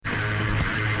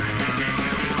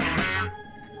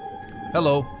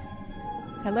Hello.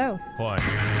 Hello. Hi.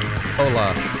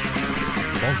 Hola.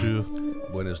 Bonjour.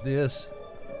 Buenos dias.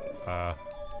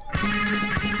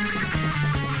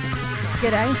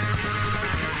 G'day.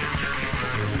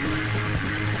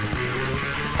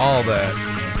 All that.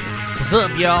 What's up,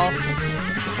 y'all?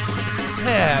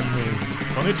 Yeah,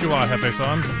 Konnichiwa,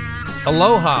 Hefe-san.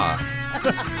 aloha.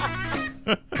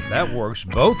 That works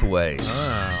both ways.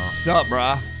 What's up,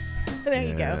 brah? There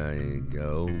you go. There you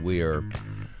go.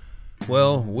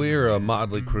 We're a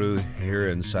motley crew here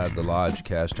inside the Lodge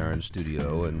Cast Iron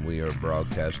Studio, and we are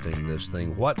broadcasting this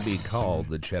thing, what we call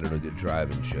the Chattanooga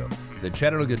Drive-In Show. The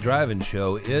Chattanooga Drive-In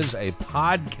Show is a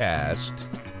podcast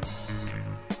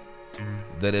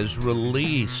that is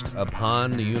released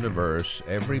upon the universe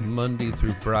every Monday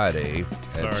through Friday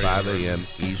at 5 a.m.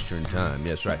 Eastern Time.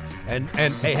 Yes, right. And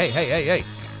hey.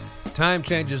 Time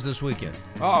changes this weekend.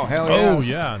 Oh, hell yeah. Oh,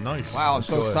 yeah, nice. Wow, I'm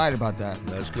so go excited about that.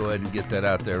 Let's go ahead and get that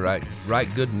out there right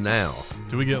good now.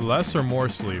 Do we get less or more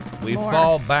sleep? We More.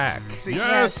 fall back. See,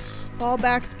 Yes. Fall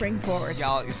back, spring forward.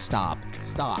 y'all, stop.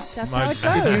 That's My- how it If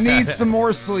you goes. need some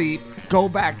more sleep, go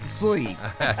back to sleep.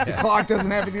 The clock doesn't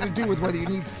have anything to do with whether you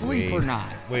need sleep or not.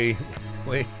 We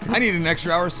I need an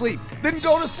extra hour of sleep. Then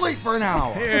go to sleep for an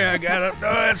hour. here, I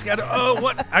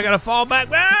gotta fall back.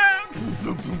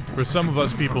 For some of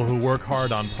us people who work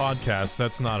hard on podcasts,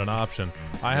 that's not an option.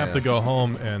 I have Yeah. to go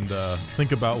home and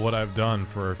think about what I've done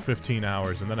for 15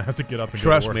 hours, and then I have to get up and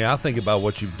Trust go to me, work. I think about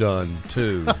what you've done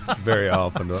too very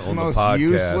often It's the on the most podcast.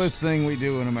 useless thing we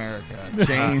do in America.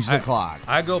 Change the clock.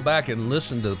 I go back and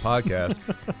listen to the podcast.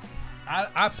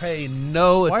 I pay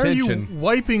no Why are you attention.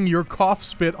 wiping your cough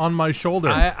spit on my shoulder?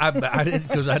 I didn't,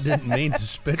 because I didn't mean to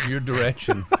spit in your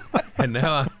direction, and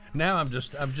now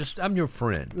I'm your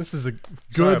friend. This is a Sorry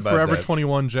good about Forever that.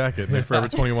 21 jacket. May Forever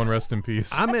 21 rest in peace.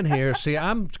 I'm in here. See,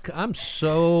 I'm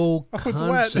so it's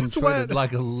wet. It's concentrated wet.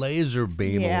 like a laser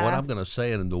beam on what Yeah. I'm going to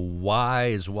say and the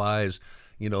wise,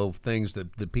 things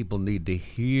that people need to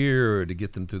hear to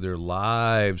get them through their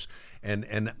lives.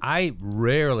 And I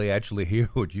rarely actually hear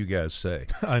what you guys say.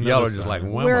 I Y'all are noticed just that. like,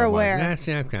 We're aware.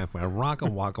 rock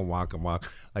and walk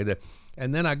like that.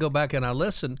 And then I go back and I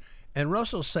listen, and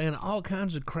Russell's saying all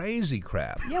kinds of crazy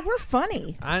crap. Yeah, we're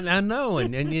funny. I know,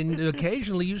 and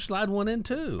occasionally you slide one in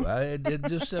too.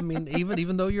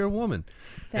 Even though you're a woman.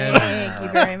 Thank you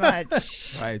very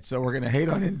much. All right, so we're going to hate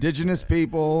on indigenous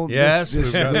people. Yes, this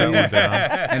We've got that week, one down.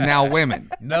 and now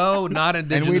women. No, not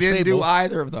indigenous And we didn't people. do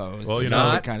either of those. Well, you So know,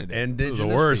 we Not kind of did. indigenous The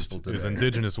worst people is today.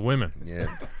 indigenous women. Yeah.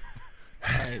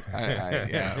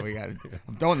 Yeah, we got it.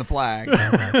 I'm throwing the flag.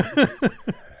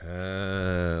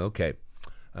 Okay.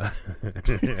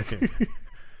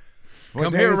 What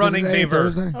Come day here, is it running today? beaver.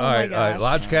 Thursday? All my right, all right. gosh.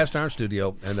 Lodge Cast Iron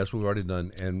Studio, and that's what we've already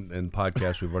done, and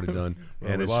podcast we've already done,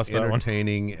 Well, and we it's lost that one.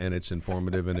 entertaining, and it's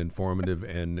informative and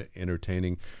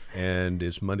entertaining, and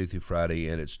it's Monday through Friday,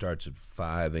 and it starts at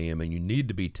 5 a.m. and you need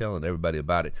to be telling everybody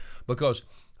about it, because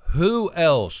who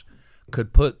else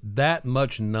could put that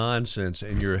much nonsense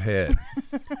in your head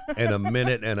in a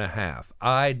minute and a half?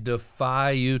 I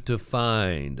defy you to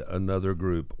find another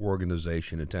group,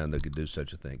 organization in town that could do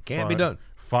such a thing. Can't be done.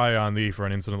 Fie on thee for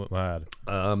an insolent lad.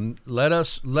 Let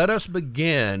us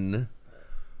begin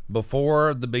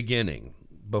before the beginning.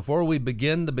 Before we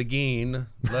begin the begin,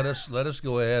 let us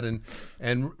go ahead and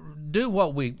do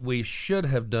what we should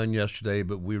have done yesterday,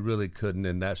 but we really couldn't,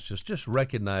 and that's just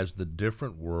recognize the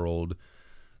different world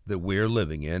that we're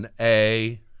living in.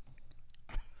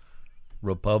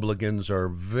 Republicans are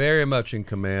very much in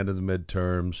command of the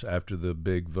midterms after the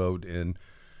big vote in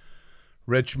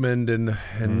Richmond and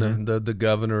the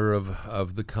governor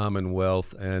of the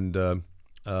Commonwealth, and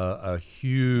a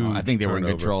huge I think they were in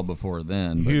turnover. control before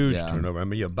then. but Huge yeah. turnover. I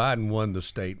mean, Biden won the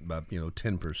state by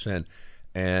 10%,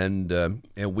 and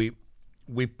we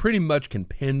pretty much can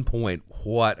pinpoint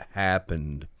what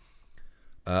happened.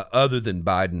 Other than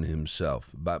Biden himself,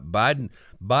 but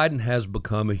Biden has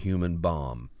become a human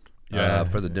bomb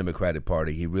for the Democratic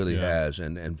Party. He really has,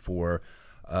 and for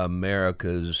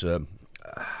America's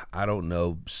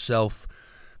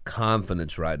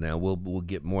self-confidence right now. We'll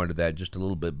get more into that just a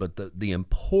little bit, but the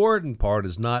important part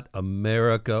is not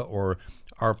America or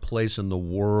our place in the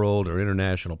world or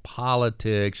international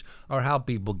politics or how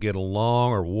people get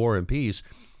along or war and peace.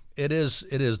 It is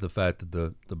the fact that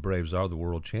the Braves are the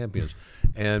world champions,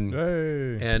 and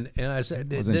Hey. and I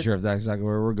said Wasn't sure if that's exactly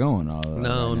where we're going.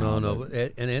 No.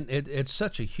 It's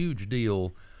such a huge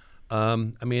deal. I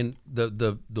mean,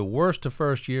 the worst of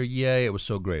first year, it was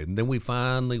so great, and then we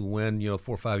finally win. 4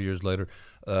 or 5 years later,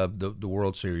 the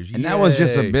World Series. And that was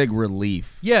just a Yay. big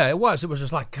relief. Yeah, it was. It was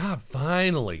just like, God,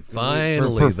 finally.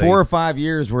 For they- 4 or 5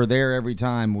 years, we're there every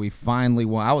time. We finally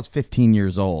won. I was 15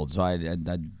 years old, so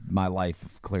my life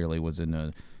clearly was in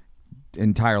a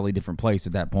entirely different place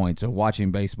at that point. So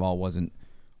watching baseball wasn't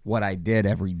what I did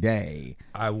every day.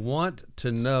 I want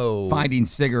to know. Finding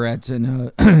cigarettes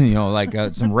and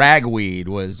some ragweed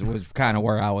was kind of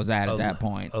where I was at that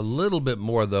point. A little bit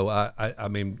more though. I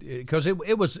mean, because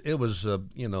it was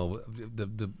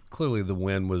clearly the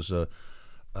win was it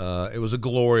was a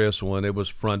glorious one. It was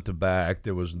front to back.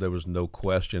 There was no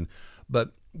question.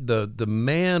 But the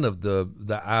man of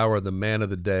the hour, the man of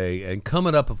the day, and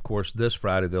coming up, of course, this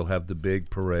Friday they'll have the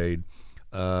big parade,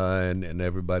 and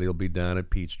everybody will be down at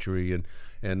Peachtree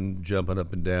and jumping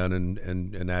up and down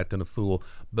and acting a fool.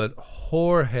 But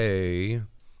Jorge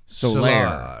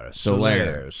Soler.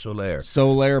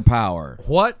 Solar power.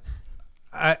 What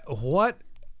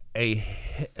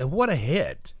a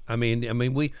hit! I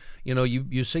mean, we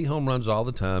you see home runs all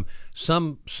the time.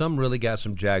 Some really got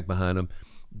some jag behind them.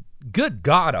 Good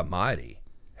God Almighty!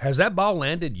 Has that ball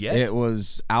landed yet? It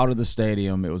was out of the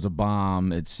stadium. It was a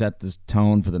bomb. It set the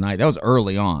tone for the night. That was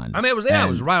early on. I mean, it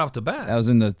was right off the bat. That was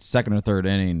in the second or third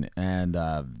inning, and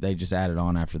they just added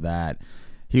on after that.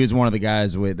 He was one of the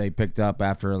guys they picked up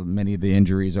after many of the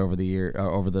injuries over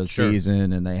the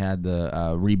season, and they had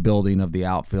the rebuilding of the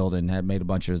outfield and had made a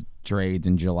bunch of trades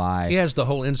in July. He has the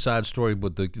whole inside story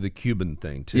with the Cuban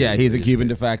thing too. Yeah, he's a Cuban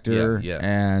defector, Yeah.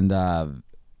 and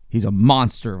he's a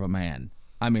monster of a man.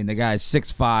 I mean, the guy's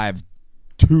 6'5",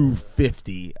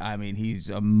 250. I mean, he's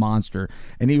a monster,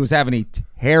 and he was having a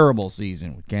terrible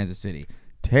season with Kansas City.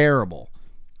 Terrible,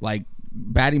 like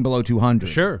batting below 200.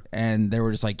 Sure. And they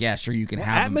were just like, yeah, sure, you can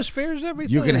have him. Atmosphere is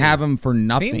everything. You can have him for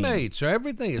nothing. Teammates or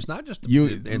everything. It's not just You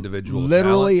individual.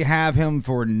 literally talent. have him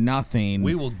for nothing.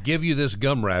 We will give you this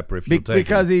gum wrapper if you take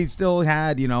because it. he still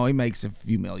had, he makes a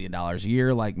few $1 million a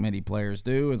year like many players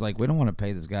do. It's like, we don't want to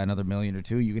pay this guy another $1 million or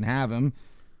 $2 million. You can have him.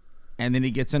 And then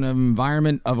he gets in an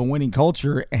environment of a winning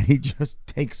culture, and he just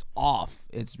takes off.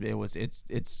 It's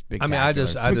spectacular. I mean,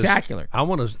 Spectacular. I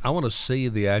want to see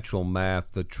the actual math,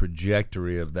 the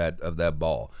trajectory of that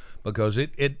ball, because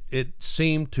it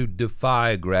seemed to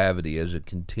defy gravity as it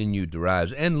continued to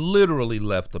rise and literally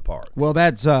left the park. Well,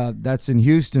 that's in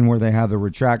Houston where they have the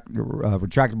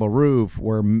retractable roof,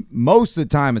 where most of the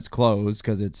time it's closed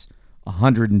because it's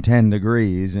 110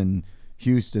 degrees in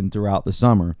Houston throughout the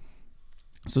summer.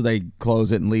 So they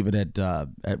close it and leave it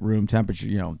at room temperature,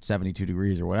 72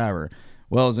 degrees or whatever.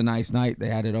 Well, it was a nice night. They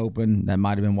had it open. That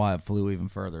might have been why it flew even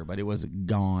further, but it was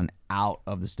gone out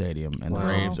of the stadium, and the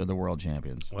Braves are the world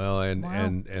champions. Well, and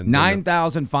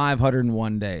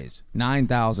 9,501 days.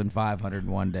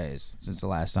 9,501 days since the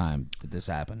last time that this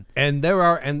happened. And there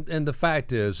are and the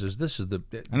fact is this is the.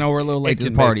 I know we're a little late to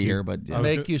the party here, but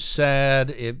make you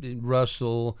sad.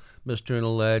 Russell, Mr.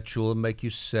 Intellectual, make you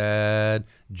sad.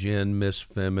 Jen, Miss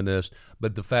Feminist.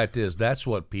 But the fact is, that's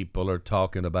what people are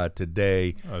talking about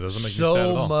today. Oh, it doesn't make me sad at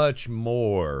so all. much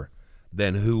more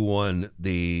than who won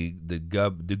the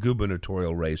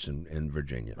gubernatorial race in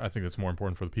Virginia. I think it's more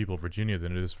important for the people of Virginia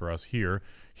than it is for us here.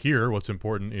 Here, what's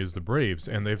important is the Braves,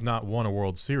 and they've not won a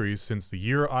World Series since the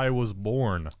year I was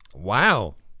born.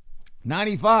 Wow.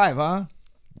 95, huh?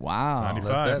 Wow.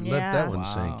 95. Let that one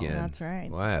Wow. sink in. That's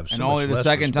right. Well, I have so And much only the less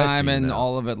second respect time for you in now.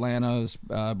 all of Atlanta's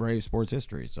Braves sports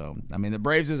history. So, I mean, the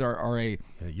Braves are a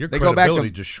Your they go back credibility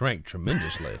to just shrank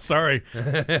tremendously. Sorry.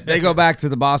 they go back to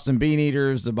the Boston Bean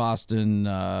Eaters, the Boston.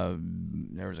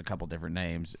 There was a couple different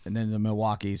names, and then the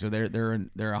Milwaukee. So they're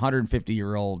a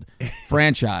 150-year-old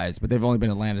franchise, but they've only been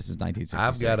in Atlanta since 1966.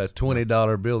 I've got a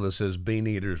 $20 bill that says Bean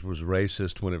Eaters was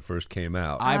racist when it first came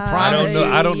out. I I promise.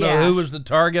 don't know Yeah. who was the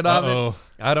target of Uh-oh. it.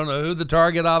 I don't know who the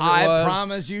target of it I was.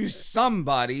 promise you,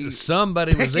 somebody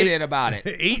Somebody was picketed about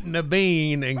it. eating a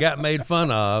bean and got made fun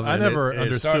of. I and never it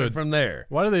understood. started from there.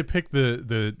 Why do they pick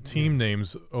the team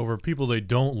names over people they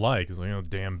don't like? It's like,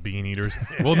 damn Bean Eaters.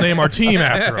 We'll name our team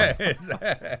after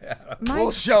them.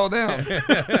 We'll show them.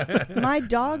 My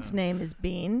dog's name is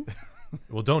Bean,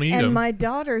 Well, don't eat and them. my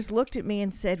daughters looked at me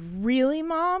and said, "Really,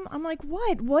 Mom?" I'm like,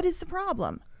 "What? What is the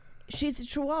problem?" She's a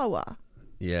Chihuahua,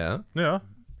 Yeah. yeah.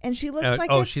 and she looks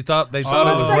like she thought they she thought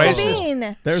it looks was like a racist.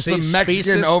 bean. There's See, some Mexican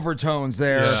specious- overtones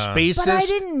there. Yeah. Specious. But I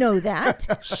didn't know that.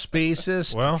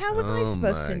 Specious. Well, How was I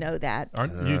supposed to my know that?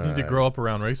 you need to grow up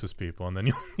around racist people, and then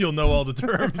you'll know all the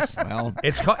terms. Well,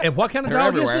 It's called, and what kind of They're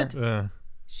dog everywhere. is it?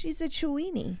 She's a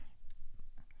Chiweenie,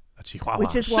 A Chihuahua.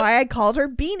 which is why I called her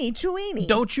Beanie Chiweenie.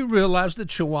 Don't you realize that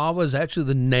Chihuahua is actually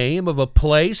the name of a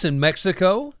place in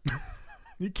Mexico?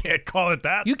 You can't call it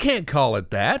that. You can't call it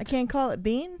I that. can't call it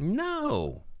Bean.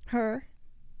 No. Her.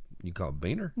 You call it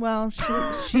Beaner? Well,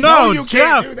 she No, you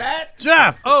Jeff. can't do that.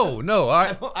 Jeff. Oh no!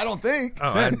 I don't think.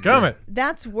 Oh, Dadgummit.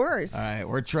 That's worse. All right,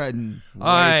 we're treading. All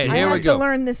right, I here we had go. to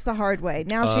learn this the hard way.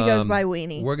 Now she goes by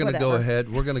Weenie. We're going to go Whatever.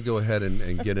 ahead. We're going to go ahead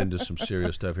and get into some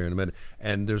serious stuff here in a minute.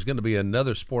 And there's going to be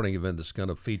another sporting event that's going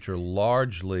to feature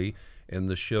largely in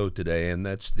the show today, and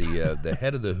that's the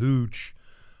head of the hooch.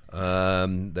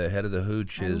 The head of the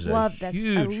hooch is love a this.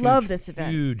 huge, I love this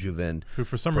event. Huge event. Who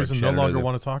for some for reason no Chattanooga. longer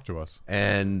want to talk to us.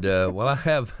 And well, I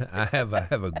have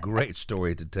a great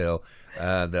story to tell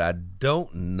that I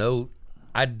don't know.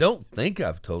 I don't think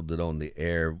I've told it on the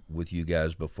air with you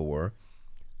guys before.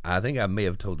 I think I may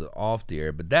have told it off the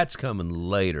air, but that's coming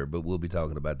later. But we'll be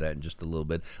talking about that in just a little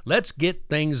bit. Let's get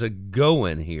things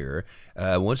going here.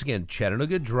 Once again,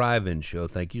 Chattanooga Drive-In Show.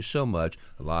 Thank you so much.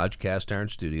 Lodge Cast Iron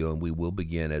Studio, and we will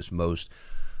begin as most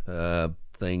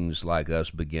things like us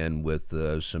begin with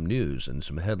some news and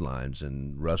some headlines,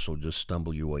 and Russell, just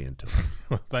stumble your way into it.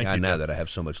 Well, thank I you. know Jeff. that I have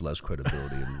so much less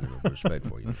credibility and respect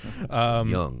for you.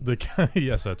 Young.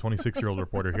 Yes, a 26-year-old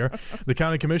reporter here. The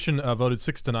county commission voted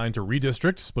 6-9 to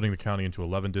redistrict, splitting the county into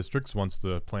 11 districts once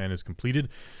the plan is completed.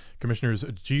 Commissioners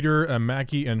Jeter,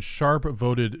 Mackey, and Sharp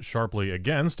voted sharply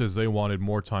against as they wanted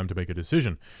more time to make a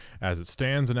decision. As it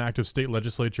stands, an active state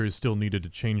legislature is still needed to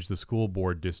change the school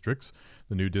board districts.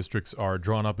 The new districts are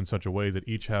drawn up in such a way that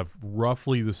each have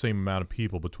roughly the same amount of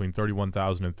people, between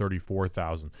 31,000 and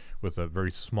 34,000, with a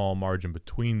very small margin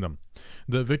between them.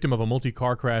 The victim of a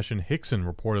multi-car crash in Hickson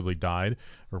reportedly died.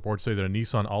 Reports say that a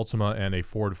Nissan Altima and a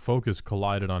Ford Focus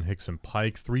collided on Hickson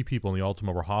Pike. 3 people in the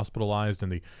Altima were hospitalized,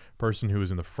 and the person who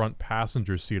was in the front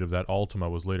passenger seat of that Altima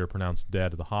was later pronounced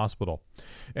dead at the hospital.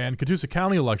 And Catoosa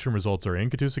County election results are in.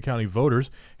 Catoosa County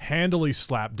voters handily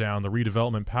slapped down the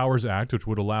Redevelopment Powers Act, which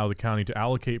would allow the county to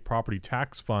allocate property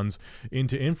tax funds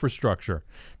into infrastructure.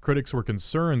 Critics were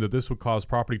concerned that this would cause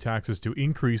property taxes to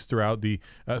increase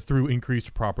through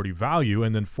increased property value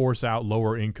and then force out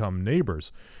lower income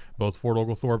neighbors. Both Fort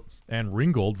Oglethorpe and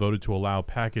Ringgold voted to allow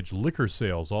packaged liquor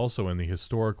sales also in the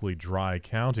historically dry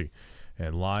county.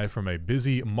 And live from a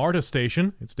busy MARTA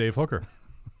station, it's Dave Hooker.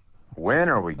 When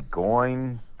are we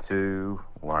going to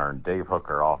learn? Dave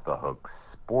Hooker off the hook.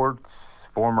 Sports.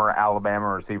 Former Alabama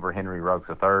receiver Henry Ruggs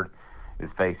III is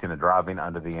facing a driving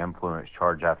under the influence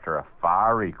charge after a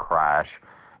fiery crash.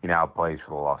 He now plays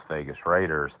for the Las Vegas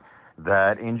Raiders.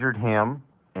 That injured him,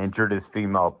 injured his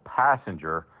female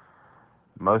passenger,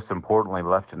 most importantly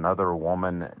left another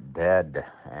woman dead.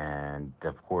 And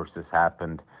of course this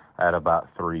happened at about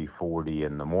 3:40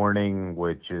 in the morning,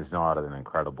 which is not an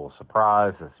incredible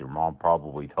surprise, as your mom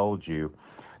probably told you.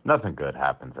 Nothing good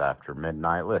happens after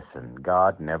midnight. Listen,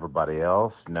 God and everybody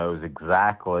else knows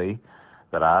exactly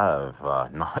that I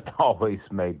have not always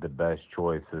made the best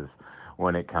choices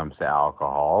when it comes to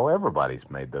alcohol. Everybody's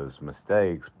made those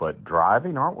mistakes, but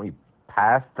driving, aren't we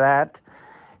past that?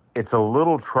 It's a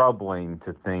little troubling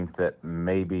to think that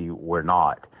maybe we're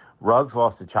not. Ruggs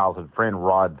lost a childhood friend,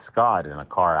 Rod Scott, in a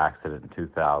car accident in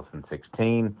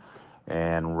 2016,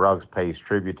 and Ruggs pays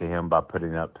tribute to him by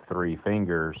putting up 3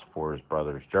 fingers for his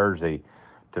brother's jersey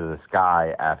to the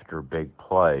sky after big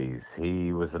plays.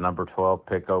 He was the number 12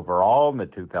 pick overall in the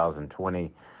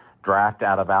 2020 draft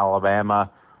out of Alabama.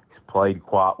 He's played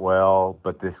quite well,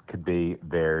 but this could be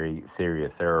very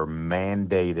serious. There are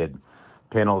mandated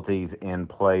penalties in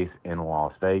place in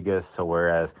Las Vegas, so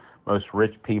whereas most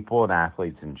rich people and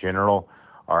athletes in general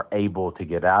are able to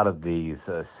get out of these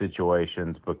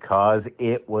situations because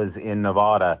it was in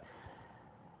Nevada,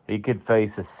 he could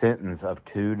face a sentence of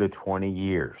 2 to 20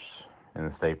 years in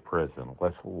the state prison.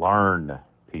 Let's learn,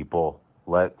 people.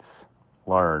 Let's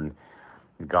learn.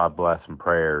 God bless and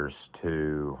prayers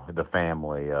to the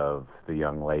family of the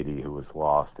young lady who was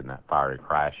lost in that fiery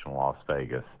crash in Las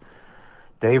Vegas.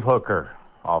 Dave Hooker,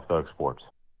 Off the Hook Sports.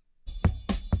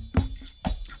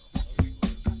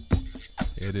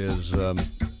 It is well,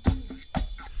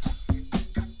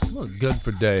 good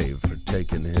for Dave for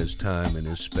taking his time and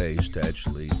his space to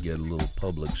actually get a little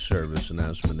public service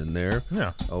announcement in there.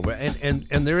 Yeah. Over and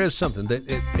there is something that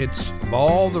it's of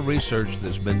all the research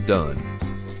that's been done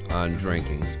on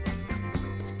drinking,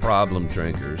 problem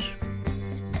drinkers,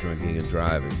 drinking and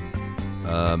driving.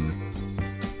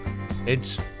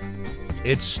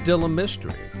 It's still a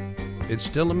mystery. It's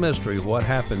still a mystery what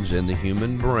happens in the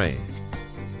human brain.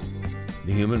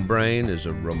 The human brain is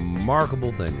a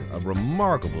remarkable thing, a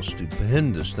remarkable,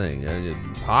 stupendous thing,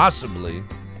 and possibly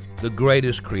the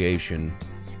greatest creation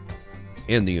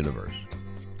in the universe.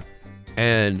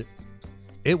 And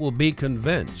it will be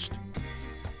convinced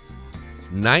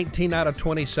 19 out of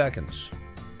 20 seconds,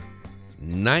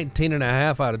 19 and a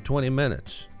half out of 20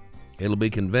 minutes, it'll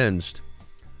be convinced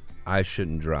I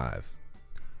shouldn't drive.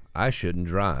 I shouldn't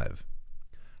drive.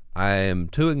 I am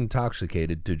too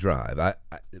intoxicated to drive.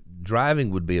 Driving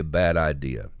would be a bad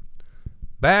idea.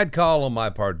 Bad call on my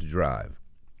part to drive.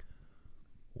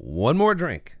 One more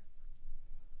drink.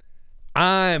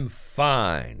 I'm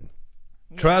fine.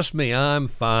 Trust me, I'm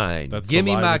fine. That's Give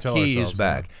the me lie my we tell keys ourselves,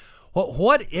 back.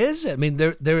 What is it? I mean,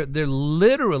 there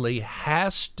literally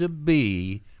has to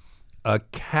be a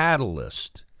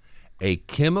catalyst, a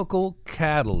chemical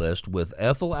catalyst with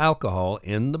ethyl alcohol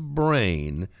in the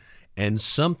brain, and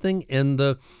something in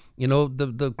the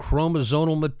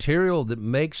chromosomal material that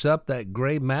makes up that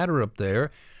gray matter up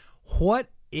there. What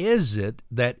is it,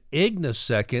 that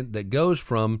ignisecond that goes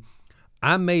from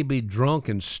I may be drunk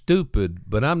and stupid,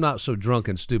 but I'm not so drunk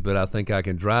and stupid I think I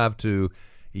can drive, to,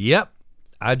 yep,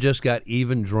 I just got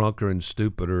even drunker and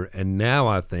stupider, and now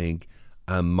I think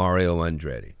I'm Mario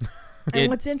Andretti. And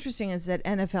what's interesting is that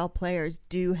NFL players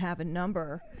do have a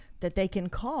number that they can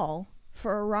call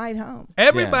for a ride home.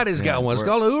 Everybody's got one. It's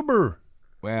called Uber.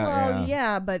 Well,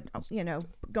 yeah, but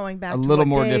going back a to little what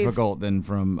more Dave difficult than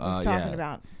from was talking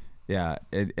about. Yeah,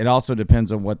 it also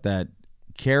depends on what that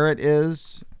carrot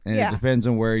is, and Yeah. it depends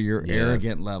on where your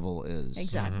arrogant level is.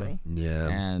 Exactly. Yeah.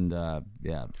 And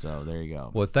so there you go.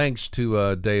 Well, thanks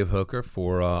to Dave Hooker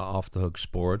for Off the Hook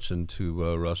Sports, and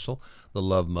to Russell, the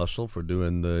Love Muscle, for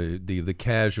doing the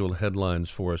casual headlines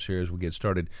for us here as we get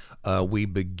started. We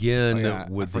begin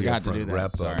with the upfront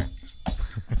wrap up. Sorry.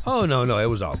 Oh no, it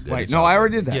was all good. Wait, It's no, all I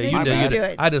already good. did that. Yeah, you My did. bad. You Do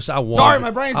did. it. I wandered. Sorry,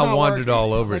 my brain's I not wandered working.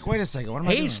 all over. Like, wait a second, what am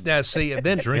I doing? He's now see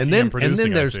then Drinking and and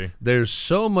producing, I see. there's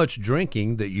so much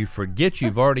drinking that you forget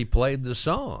you've already played the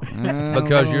song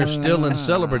because you're still in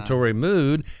celebratory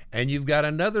mood, and you've got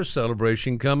another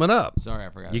celebration coming up. Sorry, I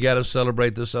forgot. You got to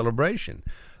celebrate the celebration.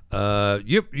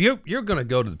 You're going to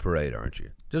go to the parade, aren't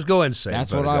you? Just go ahead and say it.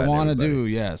 That's what I want to do.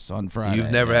 Yes, on Friday.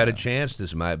 You've never had a chance.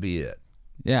 This might be it.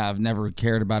 Yeah, I've never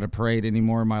cared about a parade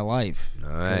anymore in my life. All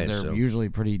right, they're so- usually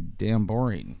pretty damn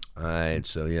boring. All right,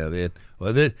 so yeah,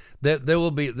 there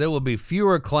will be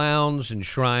fewer clowns and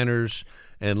Shriners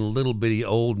and little bitty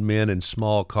old men in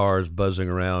small cars buzzing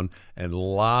around, and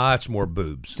lots more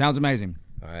boobs. Sounds amazing.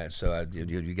 All right, so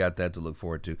you got that to look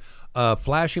forward to.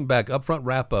 Flashing back, upfront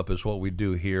wrap-up is what we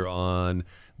do here on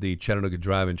the Chattanooga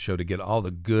Drive-In Show to get all the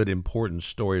good, important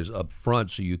stories up front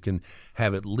so you can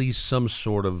have at least some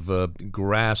sort of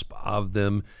grasp of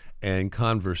them and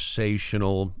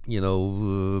conversational,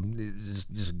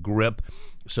 just grip,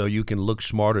 so you can look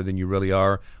smarter than you really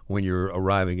are when you're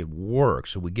arriving at work.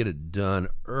 So we get it done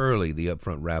early, the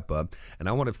upfront wrap-up. And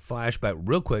I want to flash back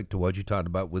real quick to what you talked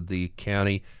about with the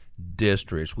county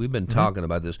districts. We've been talking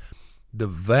about this. The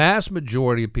vast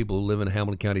majority of people who live in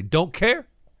Hamilton County don't care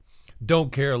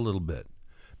a little bit.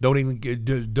 Don't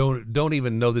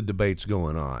even know the debate's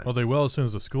going on. Well, they will as soon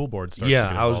as the school board starts. Yeah,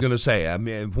 to get I was involved. going to say, I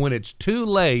mean, when it's too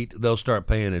late, they'll start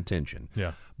paying attention.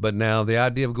 Yeah. But now the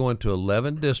idea of going to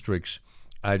 11 districts,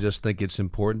 I just think it's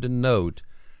important to note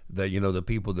that, the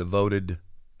people that voted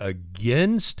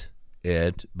against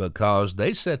it, because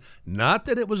they said not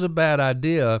that it was a bad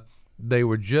idea, they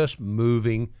were just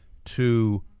moving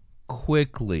too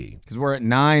quickly. Because we're at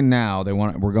 9 now.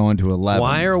 We're going to 11.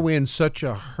 Why are we in such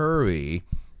a hurry?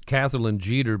 Kathleen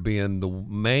Jeter being the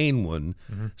main one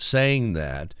saying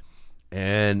that.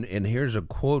 And here's a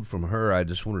quote from her. I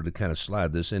just wanted to kind of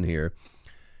slide this in here.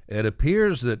 It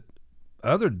appears that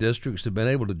other districts have been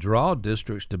able to draw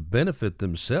districts to benefit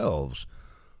themselves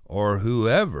or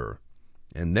whoever,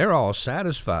 and they're all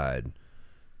satisfied.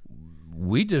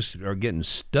 We just are getting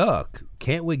stuck.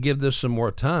 Can't we give this some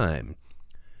more time?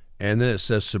 And then it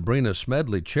says Sabrina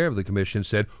Smedley, chair of the commission,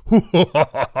 said,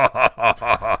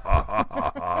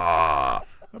 I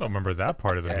don't remember that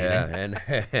part of the meeting.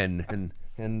 yeah,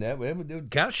 and that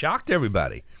it kind of shocked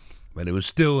everybody, but it was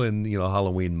still in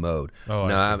Halloween mode. Oh,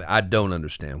 no, I see. I don't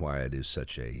understand why it is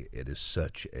such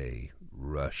a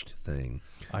rushed thing.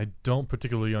 I don't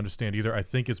particularly understand either. I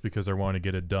think it's because they're wanting to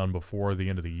get it done before the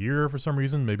end of the year for some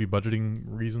reason, maybe budgeting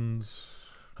reasons.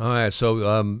 All right,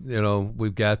 so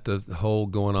we've got the whole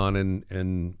going on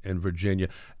in Virginia.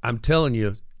 I'm telling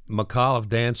you, McAuliffe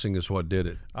dancing is what did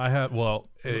it. I have a lot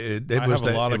it of was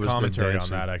the commentary on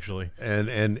dancing. that actually.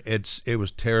 And it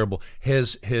was terrible.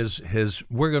 His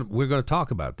we're gonna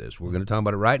talk about this. We're gonna talk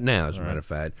about it right now. As a matter of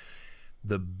fact,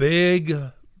 the big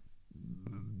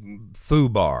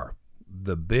foobar,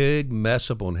 the big mess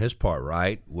up on his part,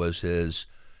 right, was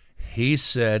he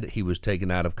said he was taken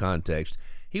out of context.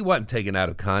 He wasn't taken out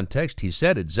of context. He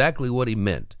said exactly what he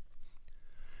meant.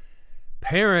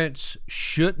 Parents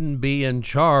shouldn't be in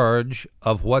charge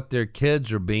of what their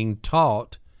kids are being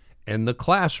taught in the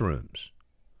classrooms.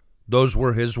 Those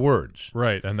were his words.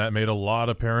 Right, and that made a lot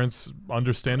of parents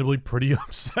understandably pretty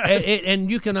upset. And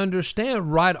you can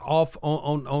understand right off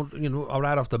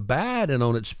right off the bat and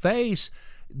on its face,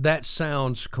 that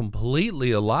sounds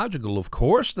completely illogical. Of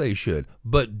course they should,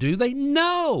 but do they?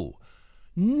 No.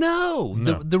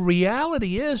 The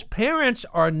reality is parents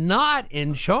are not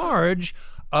in charge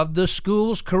of the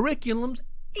school's curriculums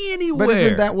anywhere. But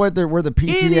isn't that where the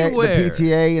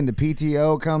PTA and the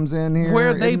PTO comes in here? Where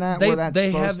Isn't that where that's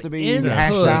they supposed have to be input.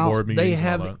 hashed out? They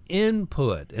have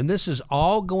input, and this is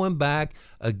all going back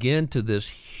again to this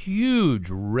huge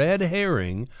red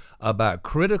herring about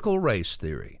critical race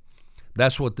theory.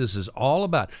 That's what this is all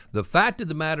about. The fact of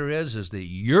the matter is that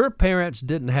your parents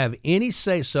didn't have any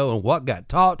say-so in what got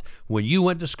taught when you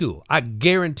went to school. I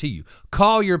guarantee you.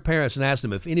 Call your parents and ask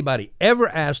them if anybody ever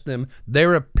asked them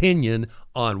their opinion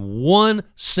on one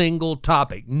single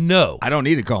topic. No. I don't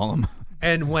need to call them.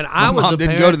 And when My I was mom a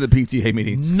didn't parent, go to the PTA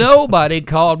meetings. nobody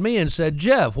called me and said,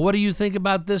 Jeff, what do you think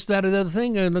about this, that, or the other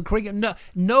thing in the curriculum?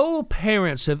 No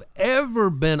parents have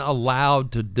ever been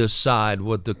allowed to decide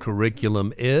what the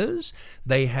curriculum is.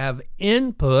 They have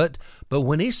input, but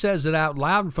when he says it out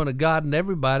loud in front of God and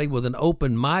everybody with an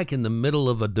open mic in the middle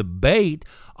of a debate,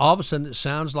 all of a sudden it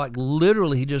sounds like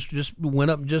literally he just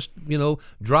went up and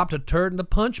dropped a turd in the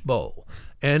punch bowl.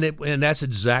 And that's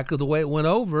exactly the way it went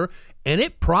over. And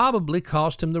it probably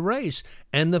cost him the race.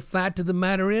 And the fact of the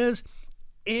matter is,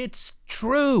 it's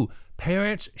true.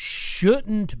 Parents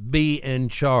shouldn't be in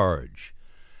charge.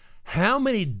 How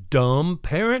many dumb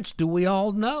parents do we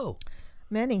all know?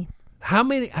 Many. How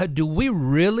many? Do we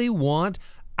really want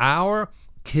our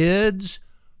kids,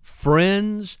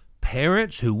 friends,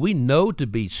 parents who we know to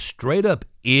be straight up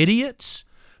idiots?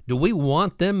 Do we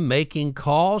want them making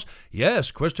calls?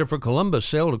 Yes, Christopher Columbus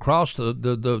sailed across the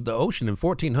ocean in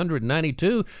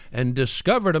 1492 and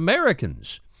discovered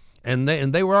Americans. And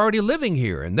they were already living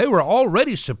here, and they were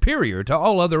already superior to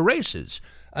all other races.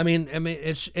 I mean,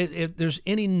 there's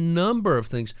any number of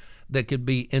things that could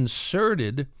be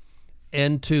inserted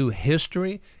into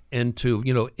history,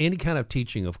 into any kind of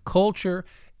teaching of culture,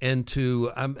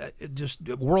 into just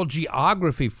world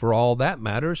geography for all that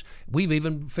matters. We've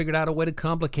even figured out a way to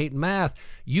complicate math.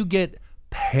 You get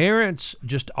parents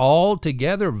just all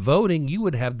together voting, you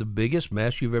would have the biggest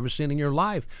mess you've ever seen in your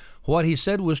life. What he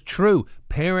said was true.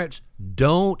 Parents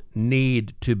don't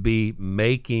need to be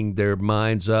making their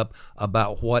minds up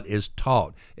about what is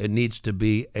taught. It needs to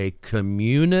be a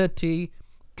community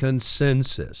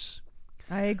consensus.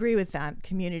 I agree with that.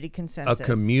 Community consensus. A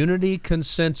community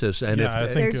consensus. And Yeah, I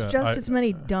think, There's just as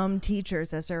many dumb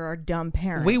teachers as there are dumb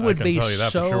parents. we would can be tell you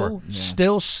that for so sure.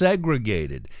 still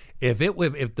segregated if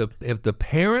the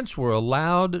parents were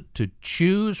allowed to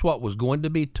choose what was going to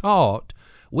be taught.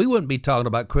 We wouldn't be talking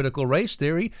about critical race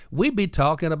theory. We'd be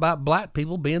talking about black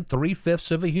people being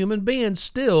 3/5 of a human being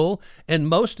still in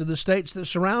most of the states that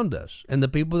surround us and the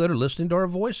people that are listening to our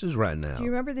voices right now. Do you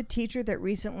remember the teacher that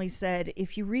recently said,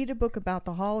 if you read a book about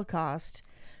the Holocaust,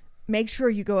 make sure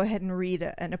you go ahead and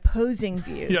read an opposing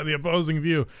view? Yeah, the opposing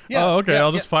view. Yeah, oh, okay. yeah,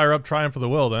 I'll just fire up Triumph of the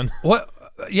Will then. What?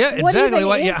 Yeah, What exactly.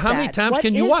 even is How many that? times What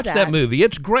can you is watch that that? movie?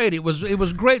 It's great. It was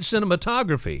great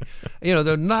cinematography.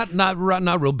 They're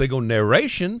not real big on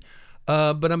narration.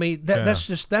 But I mean,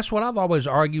 that's what I've always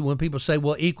argued when people say,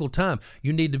 well, equal time.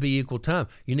 You need to be equal time.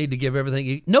 You need to give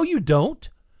everything. No, you don't.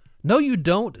 No, you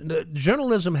don't.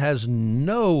 Journalism has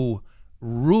no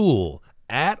rule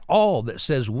at all that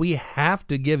says we have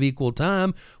to give equal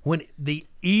time when the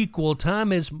equal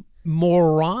time is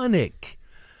moronic.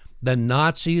 The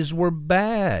Nazis were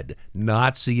bad.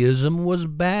 Nazism was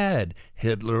bad.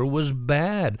 Hitler was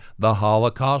bad. The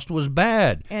Holocaust was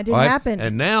bad. And it happened.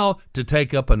 And now, to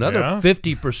take up another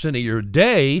 50% of your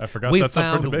day, I forgot we that's up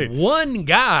for found debate. one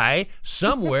guy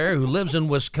somewhere who lives in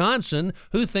Wisconsin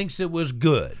who thinks it was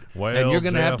good. Well, and you're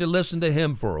going to have Jeff, to listen to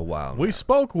him for a while. We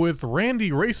spoke with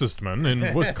Randy Racistman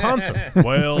in Wisconsin.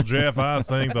 Well, Jeff, I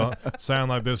think the sound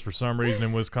like this for some reason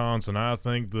in Wisconsin. I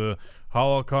think the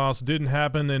Holocaust didn't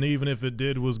happen, and even if it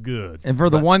did, was good. And for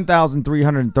the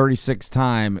 1,336th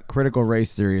time, critical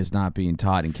race theory is not being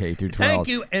taught in K through 12 Thank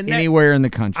you, and that- anywhere in the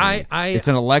country. I- it's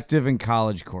an elective in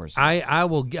college course. I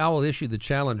will issue the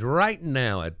challenge right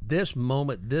now at this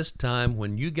moment, this time,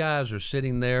 when you guys are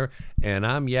sitting there and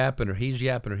I'm yapping or he's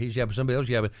yapping, somebody else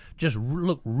yapping. Just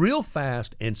look real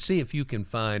fast and see if you can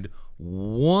find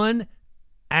one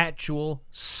actual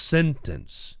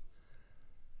sentence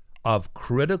of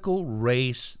critical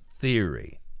race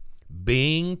theory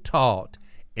being taught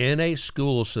in a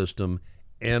school system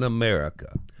in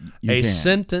America. You a can.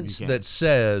 sentence You can. that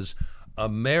says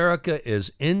America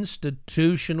is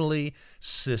institutionally,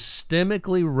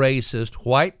 systemically racist.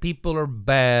 White people are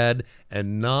bad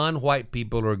and non-white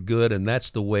people are good, and that's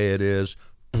the way it is.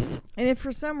 And if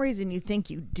for some reason you think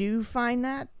you do find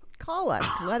that, call us.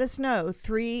 Let us know.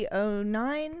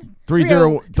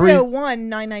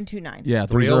 301-9929. Yeah,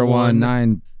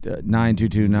 301-9229.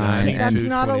 That's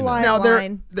not a live Now,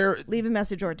 line. there Leave a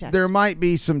message or a text. there might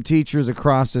be some teachers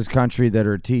across this country that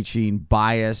are teaching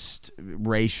biased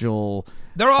racial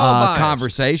They're all biased.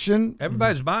 conversation.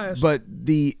 Everybody's biased. But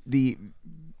the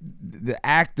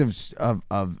act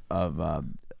of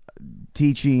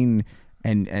teaching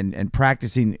and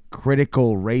practicing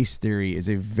critical race theory is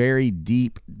a very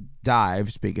deep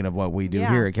dive, speaking of what we do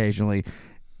here occasionally,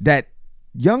 that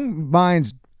young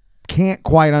minds can't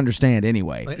quite understand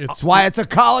anyway. That's why it's a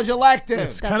college elective.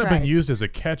 It's kind of been used as a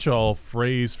catch-all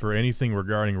phrase for anything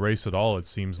regarding race at all, it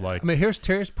seems like. I mean, here's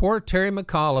poor Terry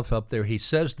McAuliffe up there. He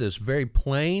says this very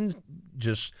plain,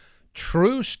 just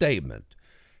true statement.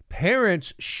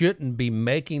 Parents shouldn't be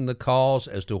making the calls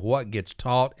as to what gets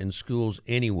taught in schools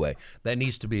anyway. That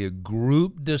needs to be a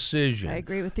group decision. I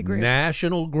agree with the group.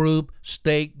 National group,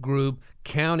 state group,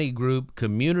 county group,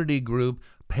 community group,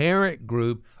 parent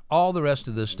group, all the rest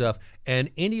of this stuff. And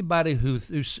anybody who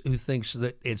thinks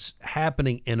that it's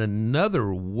happening in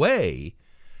another way,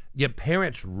 yet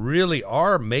parents really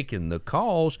are making the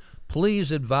calls,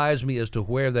 please advise me as to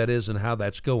where that is and how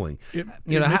that's going. It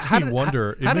makes me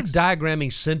wonder. How did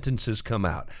diagramming sentences come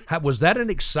out? Was that an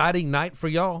exciting night for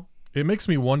y'all? It makes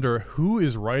me wonder who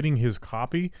is writing his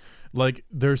copy. Like,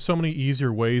 there's so many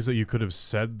easier ways that you could have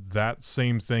said that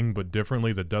same thing but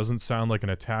differently that doesn't sound like an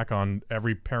attack on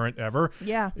every parent ever.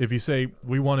 Yeah. If you say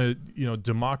we want to,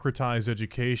 democratize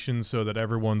education so that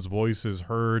everyone's voice is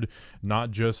heard,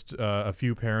 not just a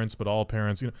few parents but all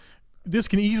parents, this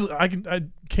can easily. I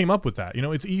came up with that.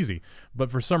 It's easy, but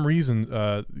for some reason,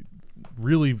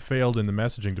 really failed in the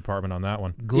messaging department on that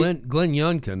one. Glenn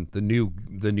Youngkin, the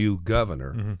new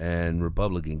governor and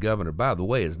Republican governor, by the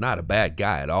way, is not a bad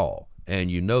guy at all.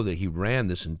 And you know that he ran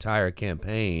this entire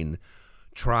campaign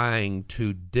trying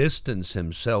to distance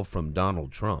himself from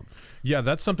Donald Trump. Yeah,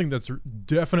 that's something that's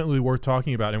definitely worth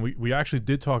talking about. And we actually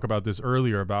did talk about this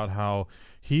earlier about how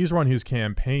he's run his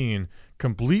campaign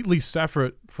completely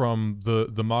separate from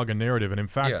the MAGA narrative. And in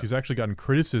fact, he's actually gotten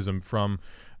criticism from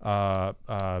not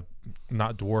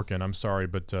Dworkin, I'm sorry,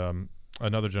 but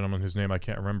another gentleman whose name I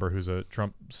can't remember, who's a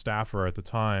Trump staffer at the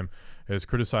time, has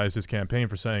criticized his campaign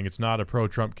for saying it's not a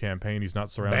pro-Trump campaign. He's not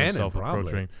surrounding himself with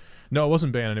pro-Trump. No, it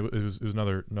wasn't Bannon. It was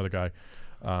another guy.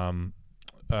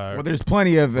 Well, there's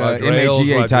plenty of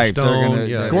MAGA types.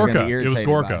 Gorka. It was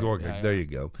Gorka. Gorka. There you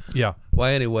go. Yeah. Well,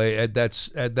 anyway, that's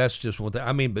just one thing.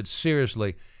 I mean, but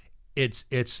seriously, it's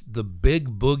the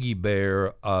big boogie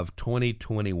bear of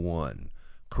 2021.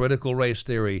 Critical race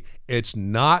theory. It's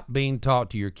not being taught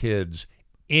to your kids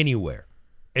anywhere.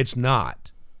 It's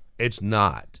not.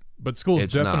 But schools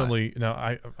definitely.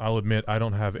 Now, I'll admit I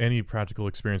don't have any practical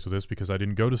experience with this because I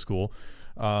didn't go to school.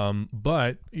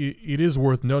 But it is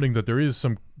worth noting that there is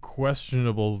some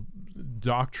questionable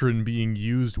doctrine being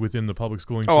used within the public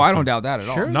schooling system. Oh, I don't doubt that at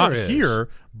all. Sure. Not here,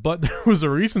 but there was a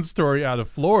recent story out of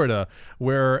Florida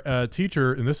where a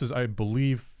teacher, and this is, I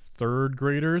believe, third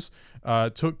graders,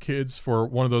 took kids for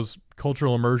one of those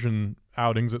cultural immersion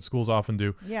outings that schools often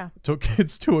do. Yeah. Took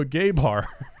kids to a gay bar.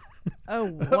 Oh,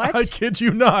 what? I kid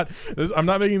you not. I'm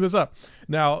not making this up.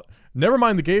 Now, never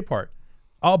mind the gay part.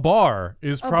 A bar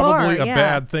is probably a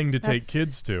bad thing to take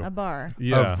kids to. A bar.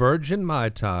 Yeah. A virgin Mai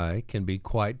Tai can be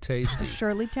quite tasty.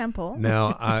 Shirley Temple.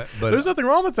 Now, but there's nothing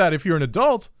wrong with that if you're an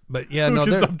adult. But yeah, who no, is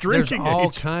there's of drinking all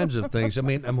age. kinds of things. I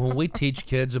mean, when we teach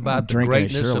kids about the Drinking a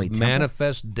greatness Shirley of Temple.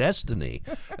 manifest destiny,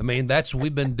 I mean,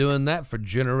 we've been doing that for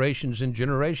generations and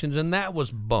generations, and that was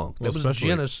bunk. That was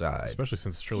genocide. Especially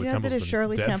since Shirley Do you know Temple's that a been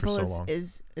Shirley dead Temple for so long.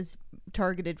 is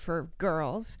targeted for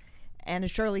girls, and a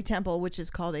Shirley Temple, which is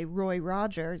called a Roy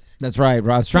Rogers. That's right. I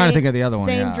was trying to think of the other one.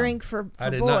 Same yeah. drink for boys. I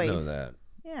did not know that.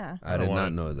 Yeah. I did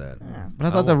not know that. Yeah. But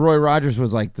I thought the Roy Rogers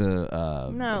was like the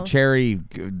No. cherry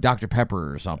Dr.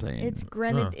 Pepper or something. It's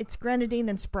it's grenadine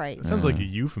and Sprite. Sounds like a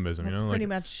euphemism. That's pretty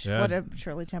much what a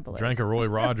Shirley Temple is. Drank a Roy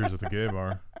Rogers at the gay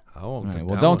bar. I won't. Right,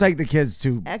 well, don't take the kids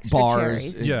to Extra bars,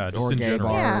 cherries. Yeah, just or in gay general.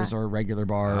 bars Yeah. or regular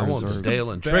bars. I want or the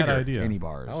Dale and Bad Trigger. idea. any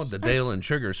bars. I want the Dale and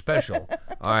Trigger special.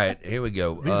 All right, here we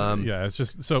go. Yeah, it's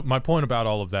just so my point about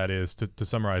all of that is to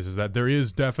summarize is that there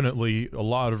is definitely a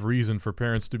lot of reason for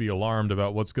parents to be alarmed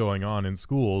about what's going on in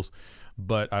schools,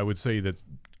 but I would say that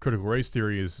critical race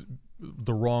theory is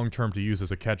the wrong term to use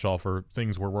as a catch-all for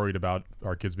things we're worried about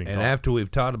our kids being And taught. after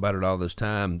we've talked about it all this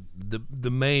time,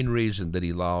 the main reason that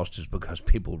he lost is because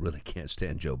people really can't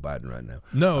stand Joe Biden right now.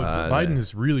 No, Biden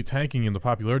is really tanking in the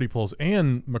popularity polls,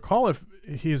 and McAuliffe,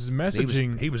 his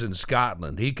messaging. He was in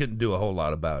Scotland. He couldn't do a whole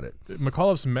lot about it.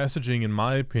 McAuliffe's messaging, in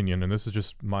my opinion, and this is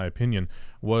just my opinion,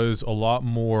 was a lot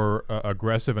more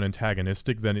aggressive and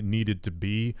antagonistic than it needed to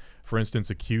be. For instance,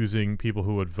 accusing people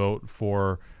who would vote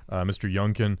for Mr.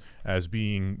 Youngkin as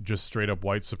being just straight up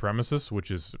white supremacists, which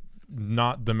is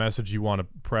not the message you want to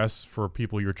press for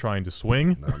people you're trying to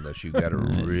swing. Not unless you got a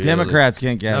really Democrats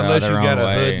can't get out of unless their you own got a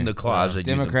way. hood in the closet. you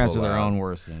can Democrats are pull their out. own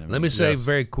worst enemy. Let me say Yes.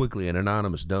 very quickly, an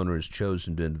anonymous donor has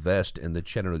chosen to invest in the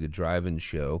Chattanooga Drive-In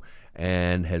Show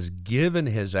and has given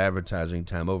his advertising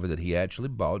time over that he actually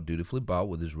dutifully bought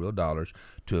with his real dollars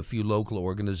to a few local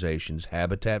organizations,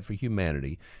 Habitat for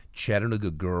Humanity, Chattanooga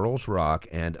Girls Rock,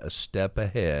 and A Step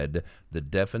Ahead, the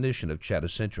definition of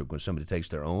Chattacentric, when somebody takes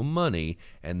their own money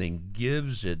and then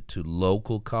gives it to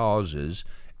local causes,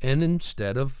 and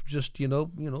instead of just,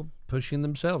 pushing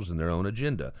themselves in their own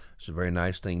agenda. It's a very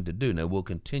nice thing to do. Now, we'll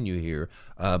continue here.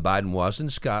 Biden was in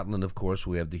Scotland, of course.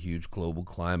 We have the huge global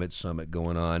climate summit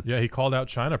going on. Yeah, he called out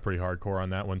China pretty hardcore on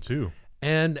that one, too.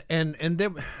 And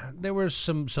there were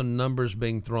some numbers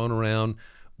being thrown around.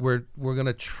 We're going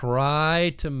to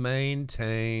try to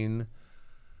maintain,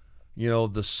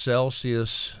 the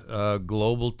Celsius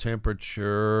global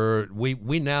temperature.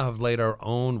 We now have laid our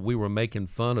own. We were making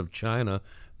fun of China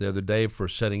the other day for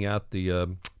setting out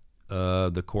the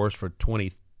course for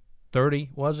 2030.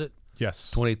 Was it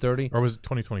Yes. 2030 Or was it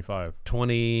 2025?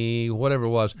 20 whatever it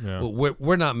was? Yeah. Well,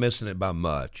 we're not missing it by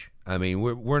much. I mean,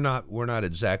 we're not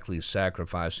exactly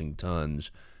sacrificing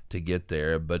tons to get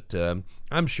there, but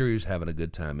I'm sure he's having a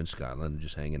good time in Scotland,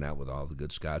 just hanging out with all the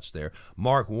good Scots there.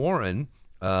 Mark Warren,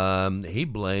 he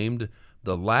blamed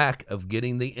the lack of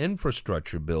getting the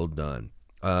infrastructure bill done.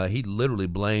 He literally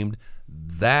blamed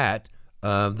that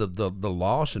the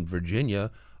loss in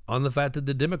Virginia on the fact that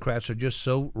the Democrats are just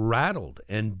so rattled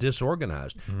and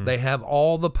disorganized. They have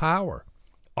all the power.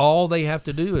 All they have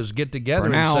to do is get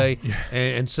together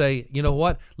and say, you know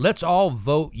what? Let's all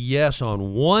vote yes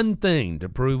on one thing to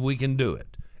prove we can do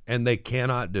it. And they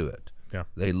cannot do it. Yeah.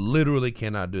 They literally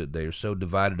cannot do it. They are so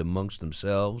divided amongst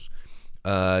themselves.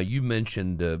 You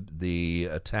mentioned the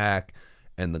attack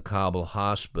and the Kabul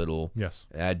hospital. Yes.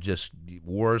 Just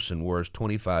worse and worse,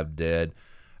 25 dead.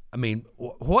 I mean,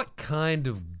 what kind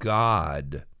of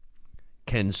God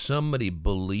can somebody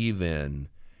believe in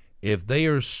if they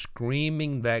are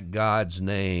screaming that God's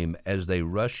name as they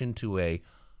rush into a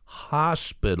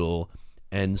hospital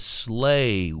and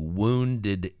slay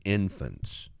wounded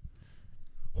infants?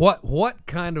 What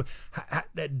kind of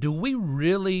do we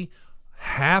really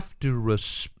have to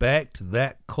respect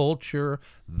that culture,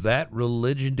 that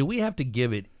religion? Do we have to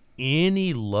give it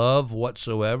any love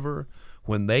whatsoever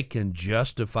when they can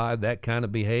justify that kind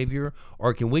of behavior?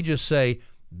 Or can we just say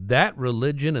that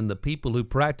religion and the people who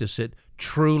practice it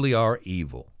truly are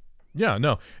evil? Yeah,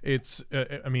 no, it's,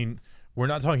 I mean, we're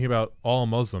not talking about all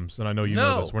Muslims, and I know you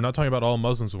know No. this. We're not talking about all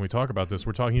Muslims when we talk about this.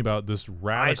 We're talking about this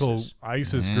radical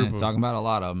ISIS group of... talking about a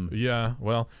lot of them. Yeah,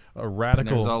 well, a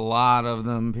radical... There's a lot of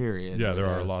them, period. Yeah, there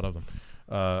are a lot of them.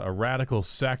 A radical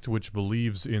sect which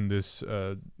believes in this,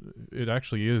 it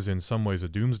actually is in some ways a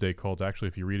doomsday cult. Actually,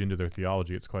 if you read into their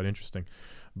theology, it's quite interesting.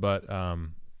 But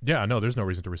yeah, no, there's no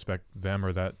reason to respect them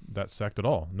or that sect at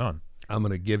all. None. I'm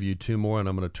going to give you two more, and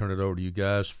I'm going to turn it over to you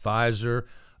guys. Pfizer,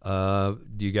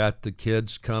 you got the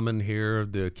kids coming here.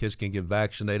 The kids can get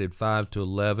vaccinated 5 to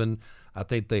 11. I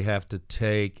think they have to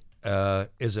take,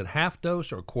 is it half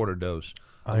dose or quarter dose?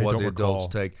 I What don't the adults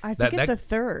recall. take. I think it's a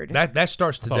third. That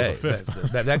starts thought it today. was a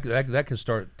fifth. That can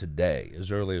start today,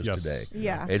 as early as Yes. today.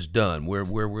 Yeah. It's done. We're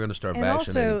going to start And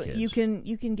vaccinating also, kids.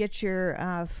 you can get your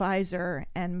Pfizer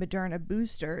and Moderna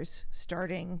boosters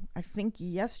starting, I think,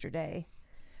 yesterday,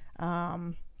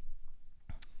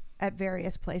 at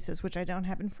various places, which I don't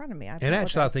have in front of me. And actually, I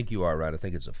apologize. think you are right. I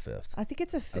think it's a fifth. I think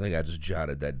it's a I fifth. think I just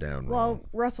jotted that down Well, wrong.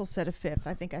 Russell said a fifth.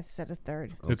 I think I said a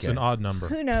third. It's Okay. an odd number.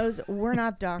 Who knows? We're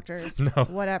not doctors. No.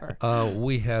 Whatever.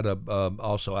 We had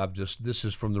also, this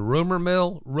is from the rumor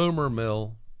mill,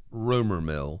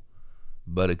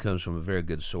 but it comes from a very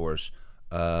good source.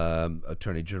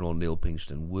 Attorney General Neil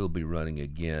Pinkston will be running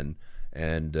again,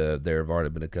 and there have already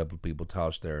been a couple of people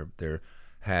toss their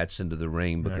hats into the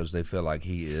ring because they feel like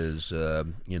he is,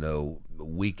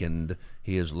 weakened.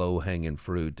 He is low-hanging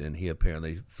fruit, and he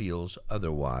apparently feels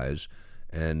otherwise.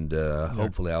 And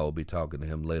hopefully I will be talking to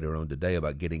him later on today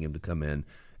about getting him to come in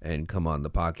and come on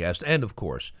the podcast. And, of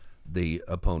course, the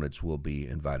opponents will be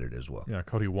invited as well. Yeah,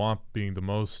 Cody Wamp being the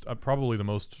most, probably the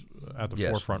most at the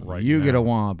Yes. forefront right You now. get a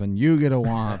womp, and you get a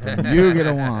womp, and you get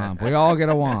a womp. We all get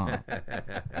a womp.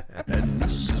 And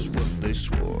this is what they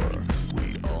swore.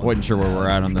 We all Wasn't sure where we're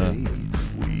at on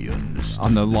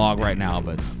the log right now,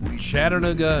 but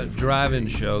Chattanooga Drive-In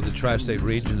Show, the Tri-State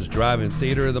Region's Drive-In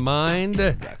Theater of the Mind,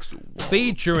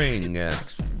 featuring,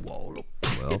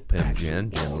 well, Pimp Jen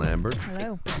Lambert,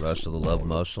 Hello. Russell the Love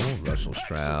Muscle, Russell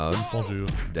Stroud, Bonjour.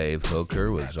 Dave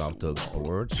Hooker with Zoftoke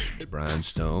Sports, Brian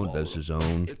Stone does his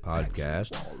own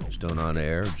podcast, Stone on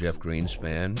Air, Jeff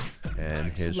Greenspan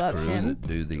and his Love crew him. that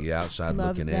do the outside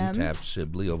Love looking them. in, Taft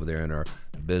Sibley over there in our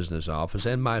business office,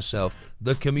 and myself,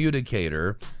 the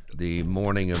communicator, the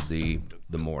morning of the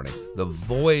morning, the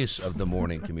voice of the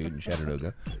morning commute in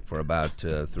Chattanooga for about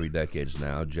 3 decades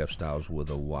now. Jeff Stiles with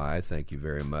a Y. Thank you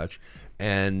very much.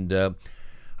 And all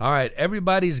right,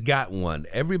 everybody's got one.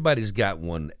 Everybody's got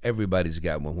one. Everybody's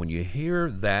got one. When you hear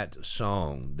that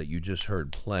song that you just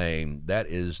heard playing, that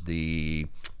is the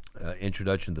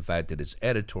introduction to the fact that it's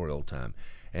editorial time.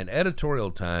 And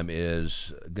editorial time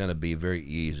is going to be very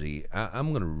easy.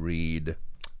 I'm going to read,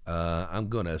 I'm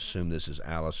going to assume this is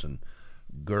Allison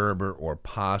Gerber or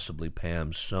possibly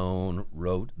Pam Sohn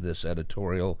wrote this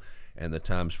editorial in the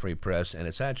Times Free Press, and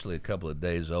it's actually a couple of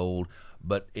days old,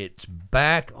 but it's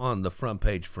back on the front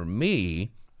page for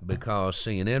me because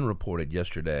CNN reported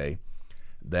yesterday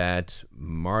that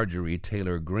Marjorie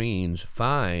Taylor Greene's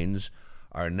fines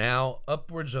are now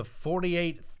upwards of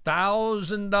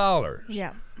 $48,000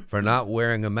 Yeah. for not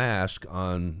wearing a mask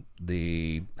on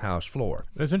the House floor.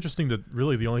 It's interesting that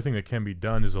really the only thing that can be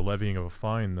done is a levying of a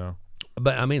fine, though.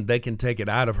 But, I mean, they can take it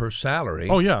out of her salary.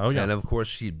 Oh, yeah. And, of course,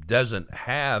 she doesn't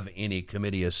have any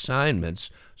committee assignments,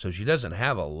 so she doesn't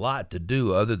have a lot to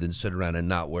do other than sit around and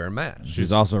not wear a mask.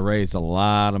 she's also raised a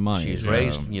lot of money. She's so-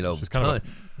 raised, She's kind of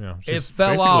she's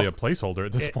fell basically off- a placeholder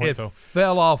at this point, It though.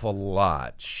 fell off a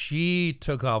lot. She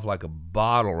took off like a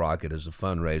bottle rocket as a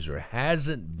fundraiser.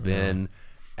 Hasn't been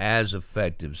as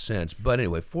effective since. But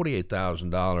anyway,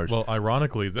 $48,000. Well,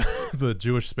 ironically, the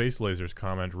Jewish space lasers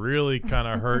comment really kind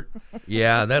of hurt.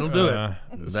 Yeah, that'll do it.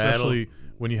 Especially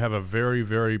when you have a very,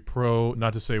 very pro,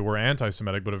 not to say we're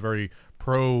anti-Semitic, but a very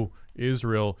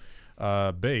pro-Israel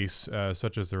base,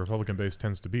 such as the Republican base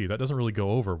tends to be. That doesn't really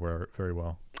go over very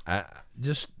well.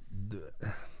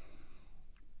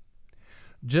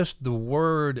 Just the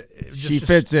word. She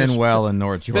fits in well in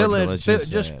North Georgia. Let's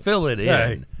just say it. fill it in.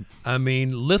 Yeah. I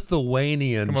mean,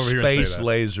 Lithuanian Come over here and say space that.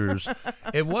 lasers.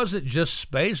 It wasn't just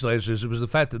space lasers. It was the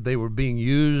fact that they were being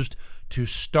used to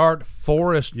start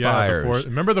forest fires.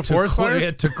 Remember the to forest clear,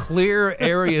 fires? to clear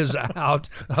areas out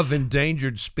of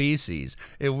endangered species.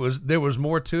 There was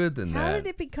more to it than How that. did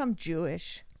it become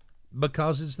Jewish?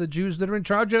 Because it's the Jews that are in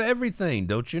charge of everything.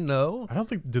 Don't you know? I don't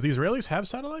think. Do the Israelis have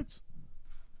satellites?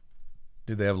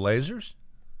 Do they have lasers?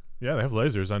 Yeah, they have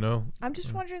lasers. I know. I'm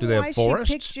just wondering Do they have why she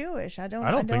forests? picked Jewish. I don't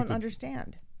think that-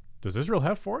 understand. Does Israel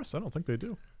have forests? I don't think they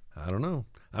do. I don't know.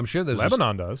 I'm sure there's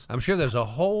Lebanon does. I'm sure there's a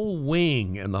whole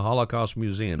wing in the Holocaust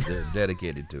Museum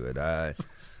dedicated to it.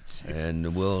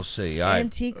 And we'll see. All right,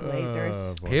 Antique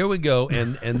lasers here we go.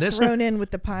 And this thrown in with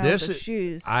the piles this of is-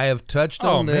 shoes. I have touched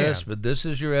Oh, on this, man. but this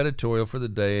is your editorial for the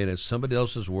day, and it's somebody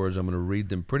else's words. I'm going to read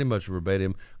them pretty much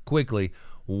verbatim quickly.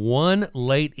 One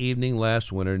late evening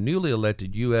last winter, newly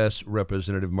elected U.S.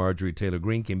 Representative Marjorie Taylor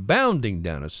Greene came bounding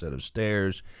down a set of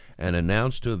stairs and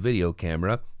announced to a video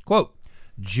camera, quote,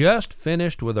 "Just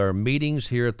finished with our meetings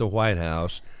here at the White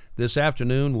House. This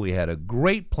afternoon we had a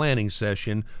great planning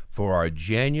session for our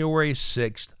January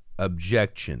 6th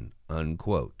objection,"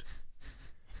 unquote.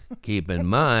 Keep in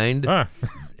mind, Ah.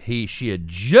 she had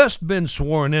just been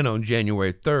sworn in on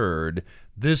January 3rd.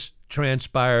 This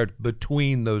transpired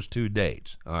between those two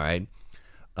dates. All right.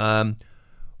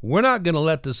 We're not going to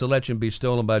let this election be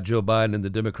stolen by Joe Biden and the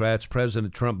Democrats.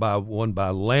 President Trump won by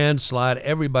landslide.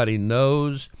 Everybody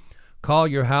knows. Call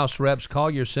your House reps, call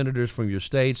your senators from your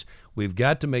states. We've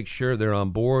got to make sure they're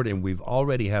on board, and we've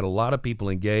already had a lot of people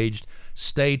engaged.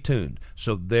 Stay tuned.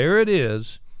 So there it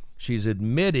is. She's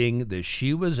admitting that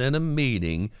she was in a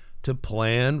meeting to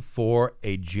plan for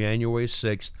a January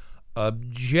 6th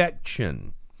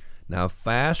objection. Now,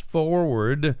 fast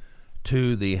forward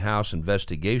to the House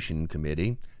Investigation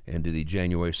Committee and to the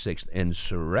January 6th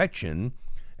insurrection,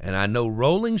 and I know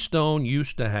Rolling Stone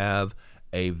used to have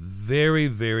a very,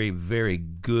 very, very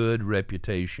good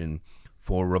reputation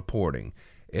for reporting.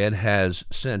 It has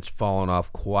since fallen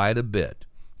off quite a bit,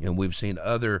 and we've seen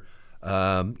other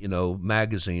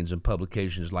magazines and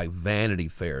publications like Vanity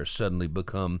Fair suddenly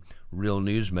become real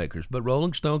newsmakers, but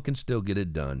Rolling Stone can still get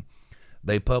it done.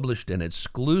 They published an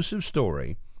exclusive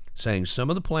story saying some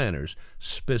of the planners,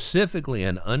 specifically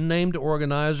an unnamed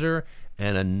organizer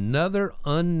and another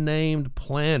unnamed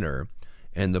planner,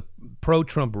 and the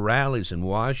pro-Trump rallies in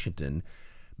Washington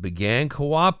began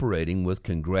cooperating with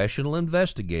congressional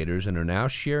investigators and are now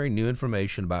sharing new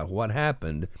information about what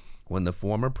happened when the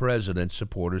former president's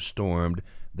supporters stormed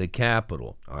the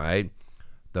Capitol. All right.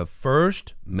 The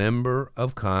first member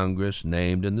of Congress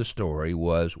named in the story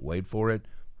was, wait for it,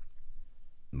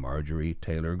 Marjorie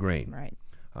Taylor Greene. Right.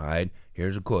 All right,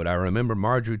 here's a quote. I remember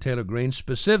Marjorie Taylor Greene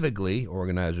specifically,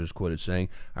 organizers quoted saying,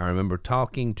 I remember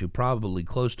talking to probably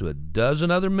close to a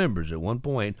dozen other members at one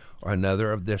point or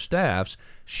another of their staffs.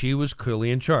 She was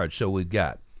clearly in charge. So we've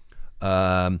got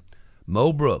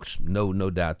Mo Brooks, no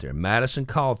doubt there. Madison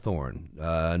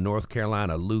Cawthorn, North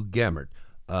Carolina, Lou Gemmert,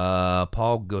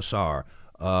 Paul Gosar,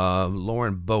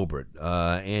 Lauren Boebert,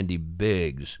 Andy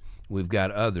Biggs. We've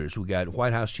got others. We've got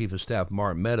White House Chief of Staff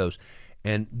Mark Meadows.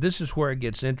 And this is where it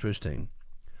gets interesting.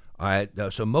 All right,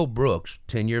 so Mo Brooks,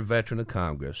 10-year veteran of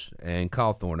Congress, and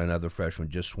Cawthorn, another freshman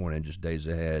just sworn in just days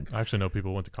ahead. I actually know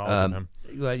people who went to college with him.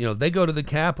 You know, they go to the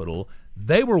Capitol.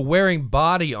 They were wearing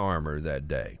body armor that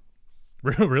day.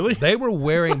 Really? They were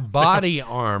wearing body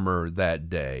armor that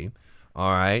day.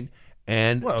 All right.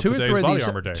 And Well, two or today's three body of these,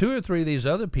 armor day. 2 or 3 of these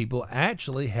other people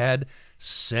actually had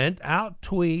sent out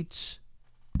tweets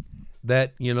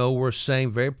that, you know, were saying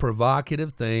very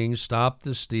provocative things, stop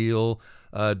the steal,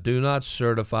 do not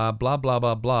certify, blah, blah,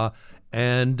 blah, blah.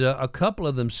 And a couple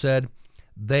of them said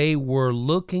they were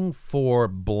looking for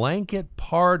blanket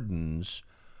pardons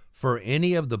for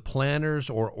any of the planners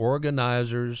or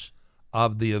organizers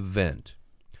of the event.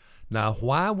 Now,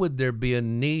 why would there be a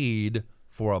need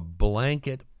for a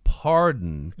blanket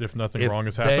pardon If nothing wrong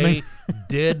is happening? they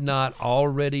did not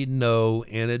already know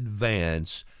in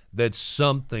advance that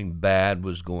something bad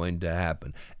was going to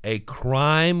happen? A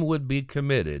crime would be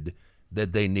committed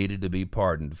that they needed to be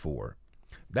pardoned for.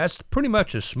 That's pretty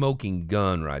much a smoking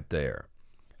gun right there.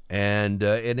 And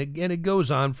it goes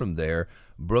on from there.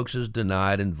 Brooks has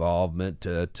denied involvement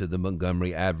to the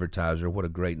Montgomery Advertiser. What a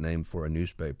great name for a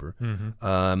newspaper.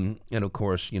 And, of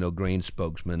course, you know, Green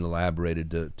spokesman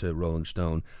elaborated to Rolling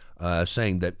Stone,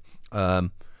 saying that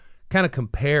kind of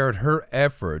compared her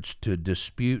efforts to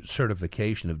dispute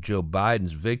certification of Joe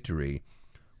Biden's victory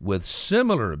with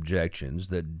similar objections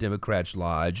that Democrats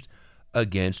lodged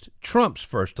against Trump's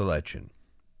first election.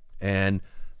 And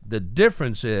the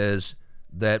difference is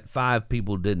that 5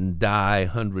 people didn't die,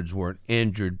 hundreds weren't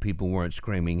injured, people weren't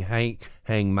screaming,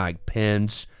 hang Mike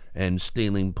Pence and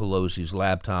stealing Pelosi's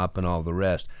laptop and all the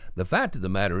rest. The fact of the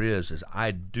matter is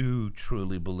I do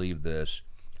truly believe this.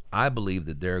 I believe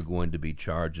that there are going to be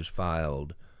charges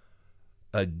filed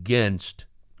against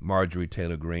Marjorie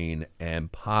Taylor Greene and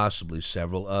possibly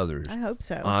several others. I hope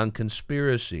so. On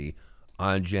conspiracy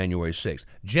on January 6th.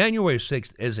 January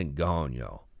 6th isn't gone,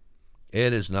 y'all.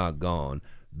 It is not gone.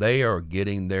 They are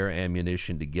getting their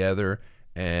ammunition together,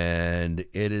 and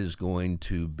it is going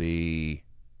to be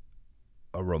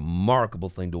a remarkable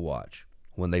thing to watch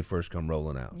when they first come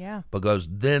rolling out. Yeah. Because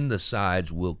then the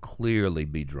sides will clearly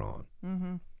be drawn.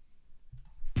 Mm-hmm.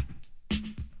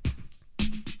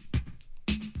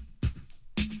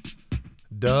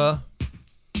 Duh.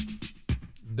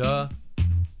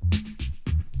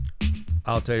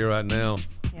 I'll tell you right now,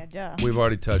 Yeah, duh. we've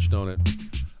already touched on it.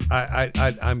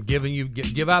 I'm giving you,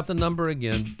 give out the number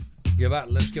again.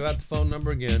 Let's give out the phone number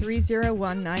again.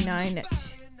 301-99.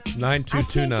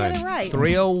 9229. I can't get it right.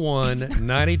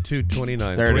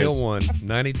 301-9229. There it is.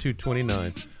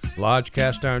 301-9229. Lodge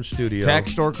Cast Iron Studio.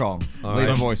 Text or call. Leave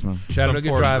a voicemail. Chattanooga Some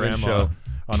Ford Drive-In grandma Show.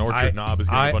 on Orchard Knob is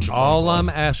getting a bunch of phone all calls.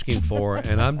 I'm asking for,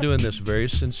 and I'm doing this very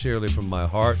sincerely from my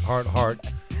heart.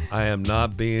 I'm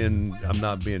not joking.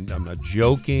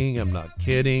 I'm not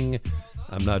kidding.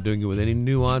 I'm not doing it with any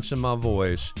nuance in my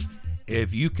voice.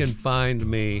 If you can find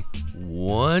me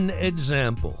one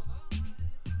example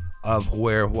of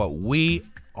where what we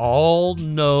all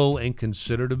know and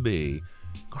consider to be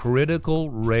critical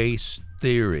race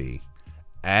theory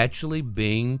actually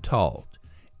being taught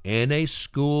in a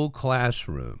school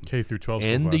classroom K through 12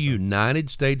 in school the classroom. United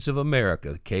States of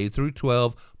America, K through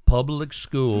 12 public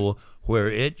school, where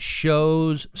it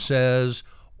shows, says,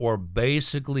 or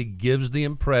basically gives the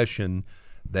impression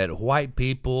that white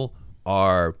people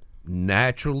are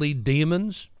naturally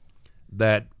demons,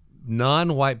 that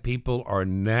non-white people are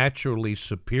naturally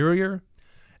superior,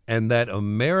 and that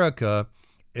America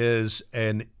is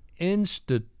an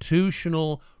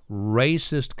institutional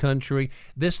racist country.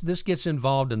 This gets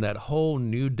involved in that whole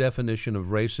new definition of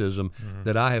racism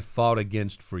that I have fought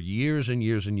against for years and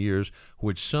years and years,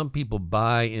 which some people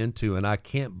buy into, and I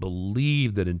can't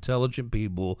believe that intelligent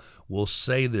people will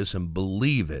say this and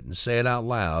believe it and say it out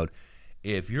loud.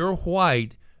 If you're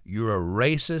white, you're a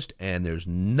racist, and there's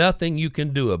nothing you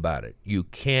can do about it. You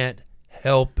can't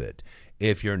help it.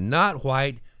 If you're not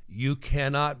white, you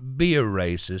cannot be a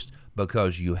racist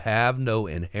because you have no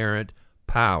inherent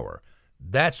power.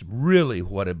 That's really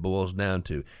what it boils down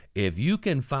to. If you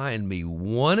can find me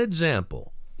one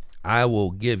example, I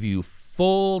will give you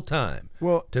full time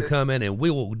to come in, and we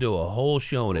will do a whole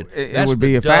show on it. It would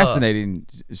be a fascinating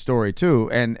story too.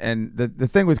 And the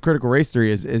thing with critical race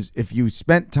theory is if you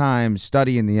spent time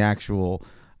studying the actual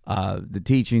the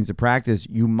teachings, the practice,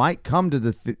 you might come to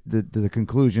the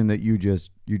conclusion that you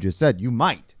just said. You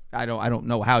might. I don't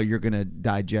know how you're going to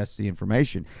digest the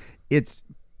information. It's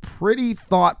pretty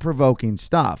thought-provoking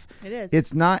stuff. It is.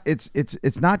 It's not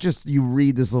just you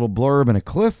read this little blurb in a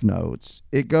Cliff Notes.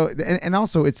 And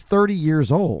also it's 30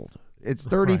 years old. It's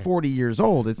 30, 40 years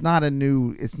old. It's not a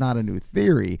new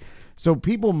theory. So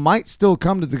people might still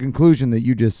come to the conclusion that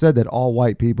you just said, that all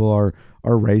white people are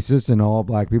racist and all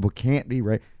black people can't be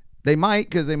racist. They might,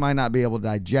 because they might not be able to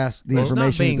digest the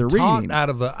information that they're reading.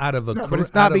 Out of a but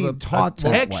it's not being taught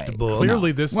that way. textbook.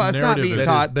 Clearly, this Well, it's not narrative being is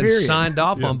taught. has been period. signed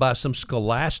off on by some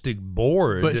scholastic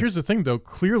board. But here's the thing, though.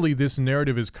 Clearly, this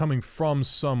narrative is coming from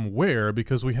somewhere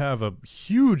because we have a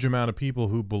huge amount of people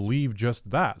who believe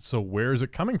just that. So where is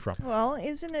it coming from? Well,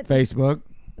 isn't it Facebook,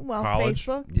 Well, College?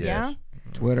 Facebook, Yes. yeah.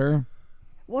 Twitter.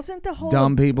 Wasn't the whole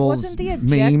Dumb people's wasn't the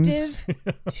memes. objective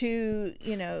to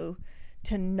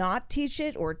to not teach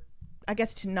it, or I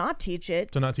guess to not teach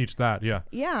it? To not teach that, yeah.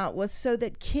 Yeah, it was so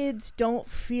that kids don't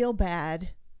feel bad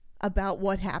about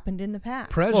what happened in the past.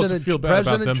 to feel bad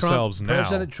about themselves now.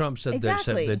 President Trump said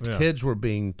Exactly. that Yeah. kids were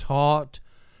being taught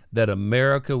that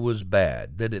America was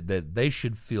bad, that they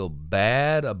should feel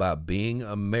bad about being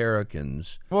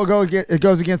Americans. Well, it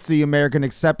goes against the American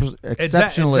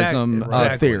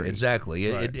exceptionalism theory.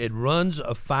 Exactly. Right. It runs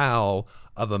afoul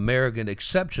of American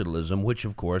exceptionalism, which,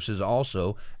 of course, is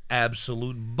also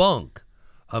absolute bunk.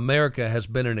 America has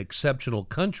been an exceptional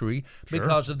country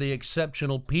because of the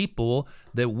exceptional people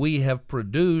that we have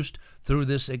produced through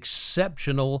this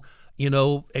exceptional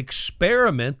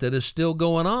experiment that is still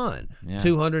going on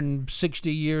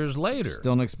 260 years later.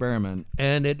 Still an experiment.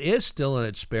 And it is still an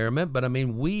experiment, but I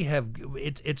mean,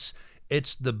 it's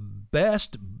the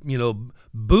best,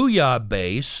 booyah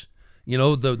base,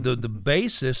 the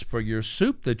basis for your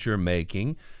soup that you're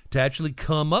making to actually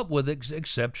come up with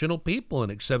exceptional people in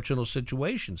exceptional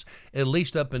situations, at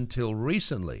least up until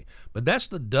recently. But that's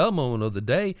the dumb moment of the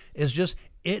day, is just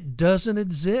it doesn't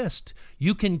exist.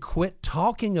 You can quit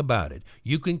talking about it.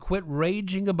 You can quit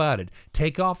raging about it.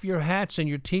 Take off your hats and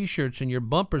your T-shirts and your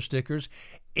bumper stickers.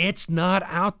 It's not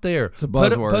out there. It's a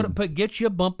buzzword. Get you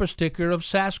a bumper sticker of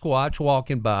Sasquatch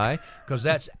walking by, because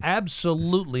that's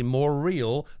absolutely more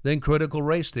real than critical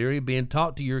race theory being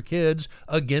taught to your kids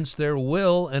against their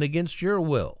will and against your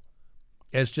will.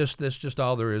 That's just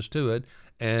all there is to it.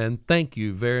 And thank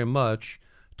you very much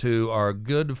to our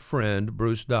good friend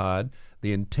Bruce Dodd,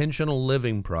 the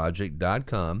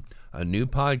IntentionalLivingProject.com, a new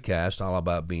podcast all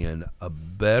about being a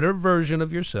better version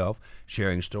of yourself,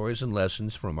 sharing stories and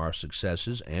lessons from our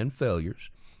successes and failures.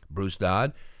 Bruce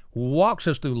Dodd walks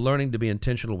us through learning to be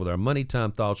intentional with our money,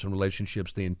 time, thoughts, and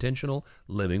relationships, the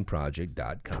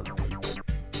IntentionalLivingProject.com.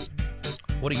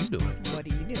 What are you doing? What are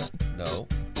you doing? No,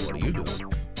 what are you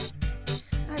doing?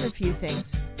 I have a few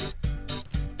things.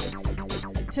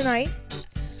 Tonight,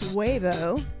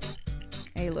 Suevo,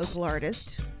 a local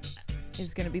artist,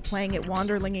 is going to be playing at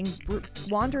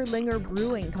Wanderlinger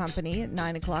Brewing Company at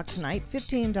 9 o'clock tonight.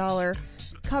 $15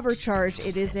 cover charge.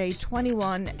 It is a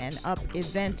 21 and up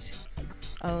event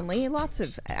only.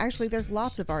 There's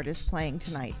lots of artists playing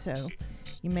tonight, so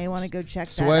you may want to go check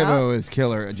that out. Suevo is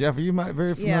killer. Jeff, are you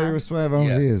very familiar with Suevo?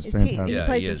 Yeah. He is fantastic. He Yeah,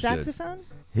 plays he the is good. saxophone?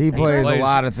 He plays a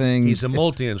lot of things. He's a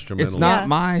multi-instrumentalist. It's not Yeah.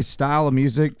 my style of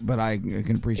music, but I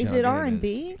can appreciate Is how it good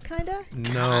R&B, kind of?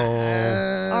 No.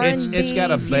 R&B, It's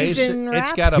got a bass. fusion It's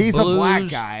rap? got a He's a blues. black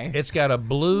guy. It's got a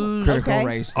blues, Critical Okay.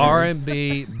 race theory.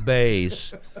 R&B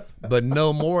bass, but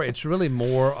no more. It's really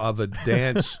more of a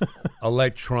dance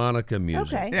electronica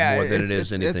music Okay. Yeah, more than it's, it is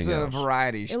it's, anything it's a else.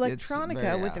 variety. It's Electronica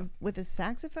very, with a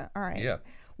saxophone? All right. Yeah.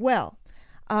 Well,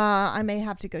 I may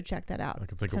have to go check that out I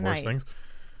can think tonight. of worse things.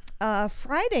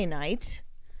 Friday night,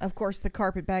 of course, the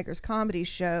Carpetbaggers Comedy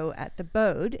Show at the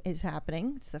Bode is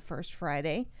happening. It's the first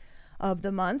Friday of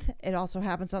the month. It also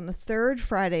happens on the third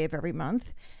Friday of every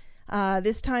month.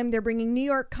 This time they're bringing New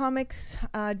York comics,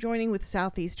 joining with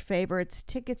Southeast favorites.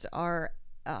 Tickets are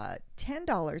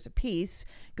 $10 a piece.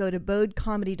 Go to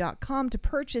bodecomedy.com to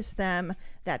purchase them.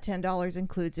 That $10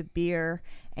 includes a beer,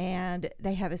 and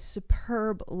they have a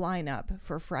superb lineup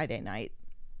for Friday night.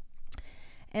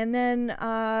 And then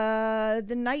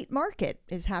the night market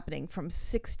is happening from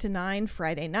 6 to 9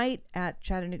 Friday night at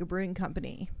Chattanooga Brewing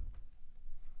Company.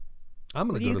 I'm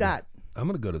What gonna do go you to got? I'm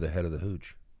gonna go to the Head of the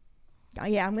Hooch.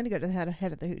 Yeah, I'm going to go to the head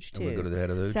of the Hooch, too. I'm gonna go to the Head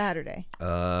of the Hooch Saturday.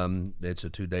 It's a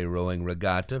 2-day rowing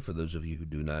regatta. For those of you who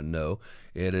do not know,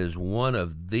 it is one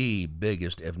of the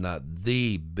biggest, if not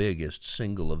the biggest,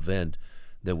 single event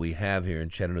that we have here in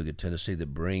Chattanooga, Tennessee,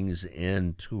 that brings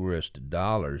in tourist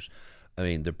dollars. I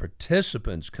mean, the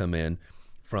participants come in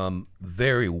from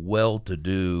very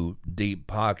well-to-do,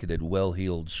 deep-pocketed,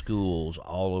 well-heeled schools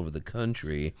all over the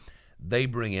country. They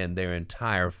bring in their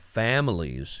entire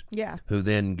families, Yeah. who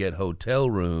then get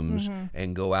hotel rooms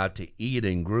and go out to eat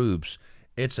in groups.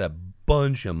 It's a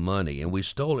bunch of money, and we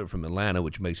stole it from Atlanta,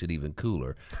 which makes it even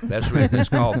cooler. That's right. It's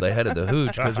called the Head of the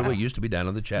Hooch because it used to be down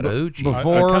on the Chattahoochee.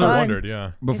 Before- I kind of Fun. wondered,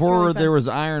 yeah. Before really fun. there was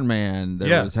Iron Man,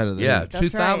 there was Head of the yeah, Hooch. That's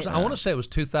 2000. right. I want to say it was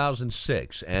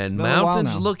 2006, and been a while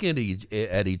mountains now. looking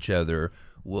at each other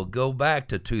will go back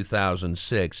to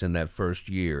 2006 in that first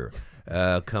year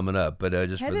coming up. But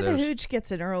just Head for of the those, Hooch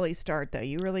gets an early start, though.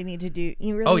 You really need to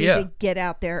Oh, need yeah. to get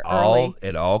out there early.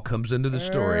 it all comes into the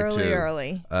story Early, too.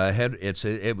 early.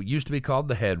 It used to be called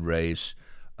the Head Race.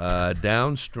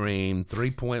 Downstream,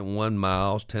 3.1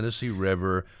 miles, Tennessee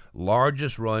River,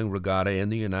 largest rowing regatta in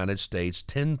the United States,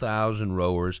 10,000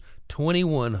 rowers,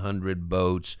 2,100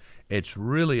 boats. It's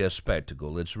really a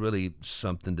spectacle. It's really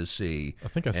something to see. I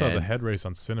think I saw the And, head race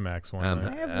on Cinemax one Um,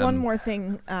 night. I have one more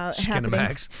thing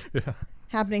Skinamax.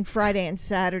 happening Friday and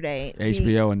Saturday.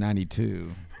 HBO in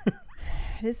 '92.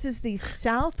 This is the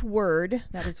Southward,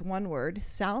 that is one word,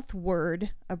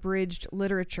 Southward Abridged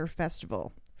Literature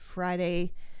Festival.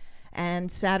 Friday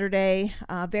and Saturday,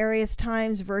 various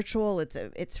times virtual.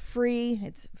 It's free.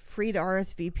 It's free to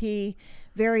RSVP.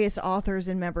 Various authors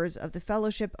and members of the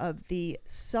Fellowship of the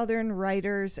Southern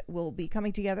Writers will be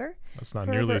coming together That's not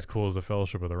for nearly as cool as the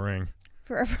Fellowship of the Ring.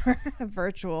 for a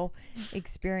virtual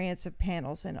experience of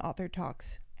panels and author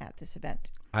talks at this event.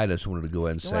 I just wanted to go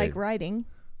ahead and If you say, like writing,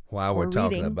 while we're or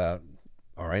talking reading. about,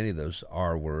 are any of those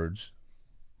R words?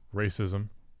 Racism.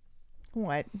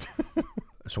 what?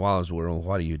 So while I was wondering,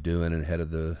 what are you doing and Head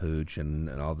of the Hooch and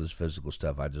all this physical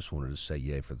stuff, I just wanted to say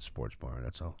yay for the sports barn.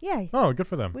 That's all. Yay. Oh, good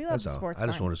for them. We love That's the all. sports I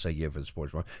just barn. want to say yay for the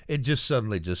sports barn. It just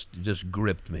suddenly just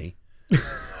gripped me.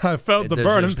 I felt the There's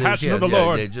burning just- passion yeah, of the yeah,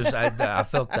 Lord. I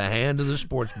felt the hand of the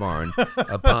sports barn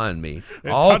upon me. It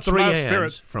All touched three my hands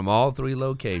spirit. from all three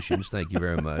locations. Thank you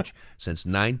very much. Since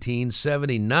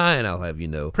 1979, I'll have you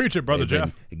know. Preach it, Brother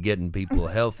they've been getting people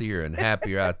healthier and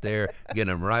happier out there,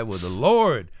 getting them right with the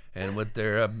Lord and with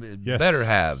their Yes. better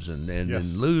halves, and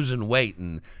Yes. losing weight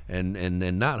and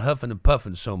not huffing and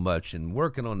puffing so much and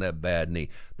working on that bad knee.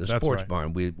 The That's sports right.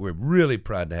 barn, we're really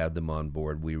proud to have them on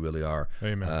board. We really are.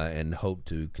 Amen. And hope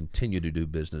to continue to do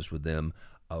business with them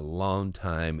a long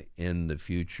time in the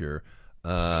future.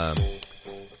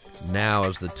 Now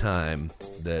is the time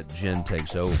that Jen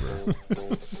takes over.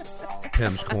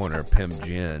 Pim's Corner, Pimp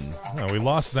Jen. No, we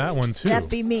lost that one too. That'd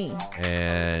be me.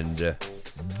 And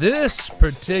this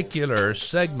particular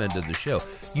segment of the show,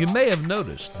 you may have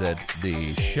noticed that the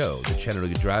show, the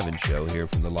Chattanooga Drive-In Show here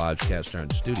from the Lodge Cast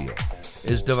Iron Studio,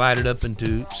 is divided up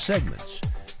into segments.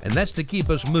 And that's to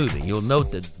keep us moving. You'll note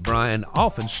that Brian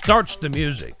often starts the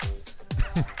music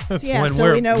Yeah,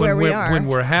 so we know where we are. when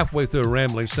we're halfway through a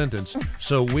rambling sentence,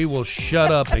 so we will shut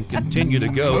up and continue to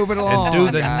go Move it and along, do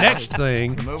the guys. next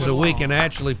thing Move it so we along. can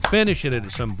actually finish it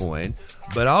at some point,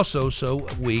 but also so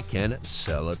we can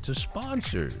sell it to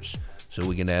sponsors, so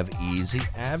we can have easy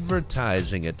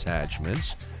advertising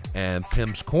attachments. And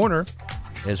Pimp's Corner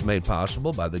is made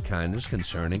possible by the kindness,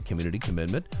 concern, and community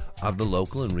commitment of the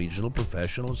local and regional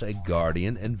professionals at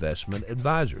Guardian Investment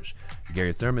Advisors.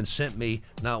 Gary Thurman sent me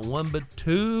not one but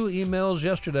two emails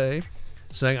yesterday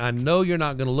saying, I know you're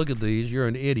not going to look at these. You're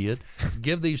an idiot.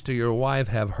 Give these to your wife.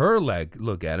 Have her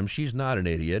look at them. She's not an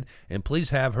idiot. And please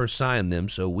have her sign them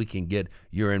so we can get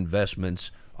your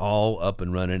investments all up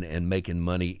and running and making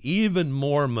money, even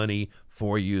more money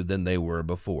for you than they were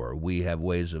before. We have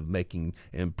ways of making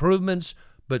improvements,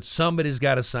 but somebody's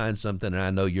got to sign something, and I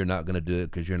know you're not going to do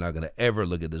it because you're not going to ever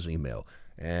look at this email.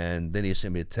 And then he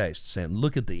sent me a text saying,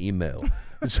 "Look at the email,"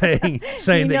 saying He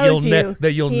that you'll knows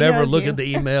you. He never knows look you. at the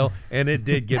email, and it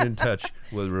did get in touch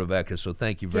with Rebecca. So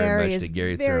thank you very Gary much is to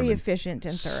Gary very Thurman. efficient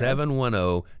and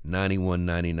thorough.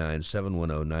 710-9199,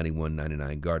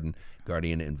 710-9199,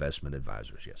 Guardian Investment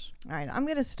Advisors. Yes. All right, I'm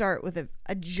going to start with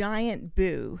a giant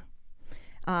boo.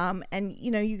 And,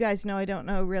 you guys know I don't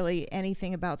know really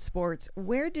anything about sports.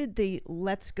 Where did the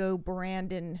Let's Go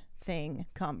Brandon thing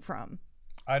come from?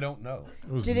 I don't know. It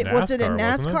was Was it a NASCAR, wasn't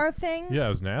NASCAR thing? Yeah, it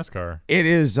was NASCAR. It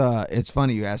is. It's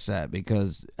funny you ask that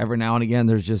because every now and again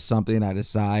there's just something I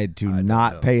decide to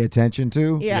not know. pay attention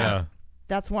to. Yeah.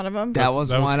 That's one of them. That was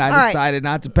that was- one I All right. decided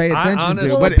not to pay attention honestly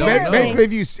to. But don't know.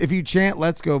 basically, if you chant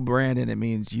 "Let's go, Brandon," it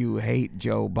means you hate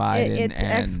Joe Biden. It's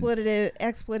and,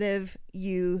 expletive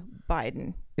you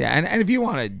Biden. Yeah, and if you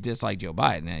want to dislike Joe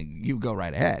Biden, you go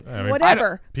right ahead. I mean,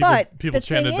 Whatever. But people the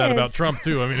chanted thing that is, about Trump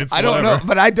too. I mean, it's I don't whatever. know,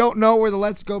 but I don't know where the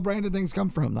 "Let's go, Brandon" things come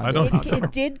from. I don't know.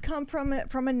 It did come from a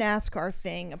NASCAR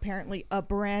thing. Apparently, a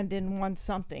Brandon won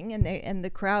something, and the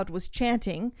crowd was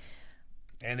chanting.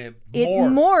 And it It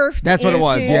morphed. morphed. That's what it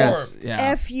was. into Yes. Yeah.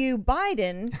 F you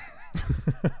Biden,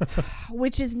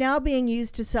 which is now being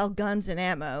used to sell guns and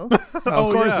ammo. Of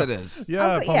course yeah. it is.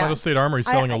 Yeah, Okay, Palmetto yes. State Armory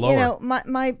selling a lower. You know,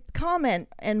 my comment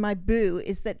and my boo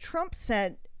is that Trump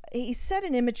set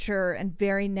an immature and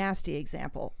very nasty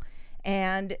example,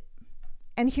 and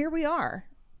here we are.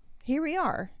 Here we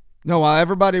are. No, while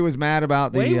everybody was mad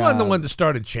about the. Well, he wasn't the one that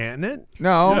started chanting it.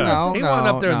 No, Yeah. no, He no. wasn't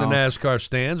up there in the no. NASCAR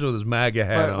stands with his MAGA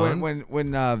hat But on.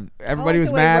 when everybody like was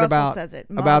the way mad Russell about says it,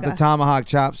 about the MAGA. tomahawk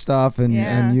chop stuff, and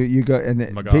Yeah. you go and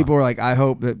MAGA. people were like, I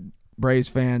hope that Braves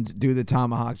fans do the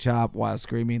tomahawk chop while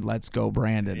screaming "Let's go,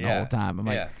 Brandon" the Yeah. whole time. I'm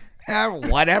like, Yeah.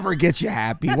 whatever gets you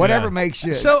happy, whatever Yeah. makes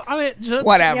you, So I mean,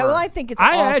 whatever. Yeah, well, I think it's I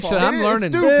awful. actually, I'm It is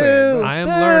learning. stupid. Boo, I am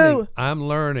boo. learning. I'm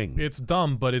learning. It's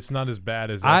dumb, but it's not as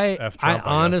bad as I F Trump. I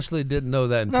honestly didn't know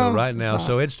that until No, right it's now. not.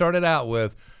 So it started out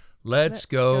with, "Let's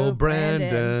go, go, Brandon.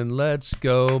 Brandon. Let's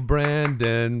go,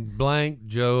 Brandon. Blank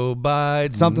Joe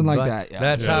Biden." Something like blank. that, yeah.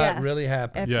 That's how Yeah. it really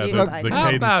happened. Yeah, F the, you, the Biden. How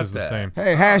cadence about is the that? same.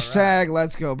 Hey, hashtag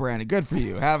 "Let's go, Brandon." Good for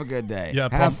you. Have a good day. Yeah,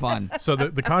 have fun. So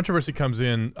the controversy comes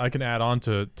in. I can add on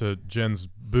to Jen's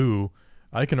boo.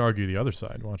 I can argue the other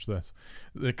side. Watch this.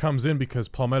 It comes in because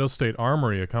Palmetto State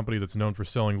Armory, a company that's known for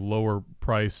selling lower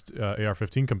priced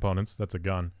AR-15 components, that's a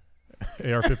gun,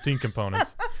 AR-15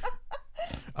 components,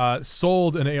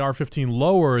 sold an AR-15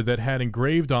 lower that had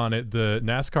engraved on it the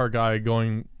NASCAR guy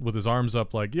going with his arms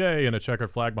up like yay and a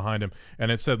checkered flag behind him,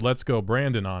 and it said "Let's go,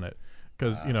 Brandon" on it.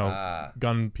 Because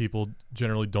gun people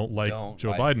generally don't like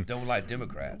Joe Biden. Don't like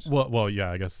Democrats. Well,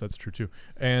 yeah, I guess that's true too.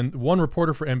 And one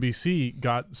reporter for NBC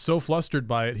got so flustered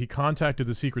by it, he contacted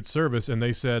the Secret Service, and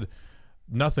they said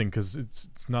nothing because it's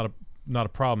not a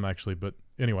problem actually. But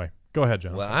anyway, go ahead,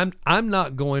 John. Well, I'm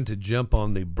not going to jump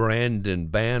on the Brandon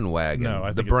bandwagon. No, I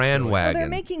the think it's brand silly. Well, wagon. they're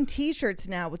making T-shirts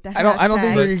now with the hashtag. I don't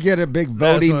think we could get a big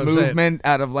voting what I'm saying. movement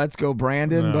out of "Let's go,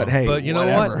 Brandon." No. But hey, But you know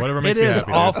whatever. what? Whatever makes it you is happy,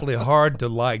 dude. awfully hard to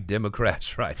like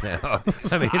Democrats right now.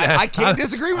 I mean, I can't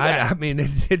disagree with that. I mean,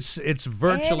 it's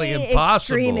virtually Any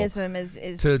impossible. Extremism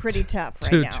is to- pretty tough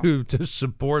right to, now. to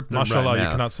support them Mashallah, right now. you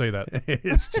cannot say that.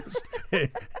 It's just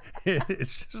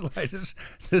it's just like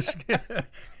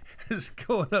just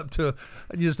going up to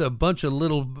just a bunch of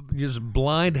little just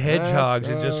blind hedgehogs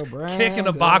and just go, kicking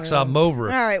a box of them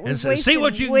over. All right, and we've say, see wasted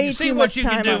what you way see too what much you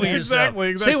can time do on with this. yourself.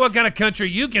 Exactly. See what kind of country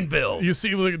you can build. You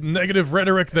see the negative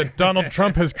rhetoric that Donald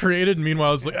Trump has created.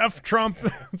 Meanwhile, it's like F Trump.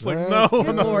 It's like no,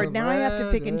 Good no. Lord, now I have to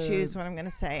pick and choose what I'm going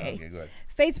to say. Okay, go ahead.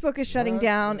 Facebook is shutting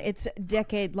down its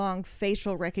decade-long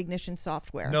facial recognition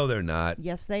software. No, they're not.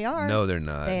 Yes, they are. No, they're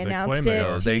not. They claim announced they it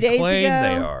are. 2 They days claim ago.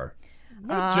 they are.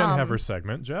 Let Jen have her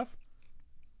segment, Jeff.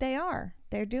 They are.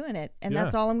 They're doing it, and Yeah.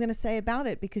 that's all I'm going to say about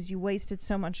it because you wasted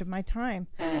so much of my time.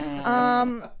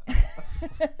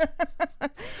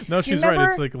 No, she's right. remember-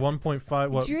 It's like 1.5.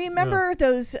 What? Do you remember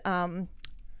those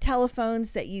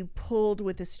telephones that you pulled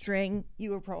with a string?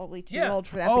 You were probably too Yeah. old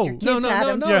for that, Oh, but your kids no, had no,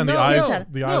 them. no, Yeah, and the no, eyes, no.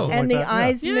 the eyes, No. went And like the that. Yeah.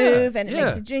 eyes Yeah, move, and it yeah.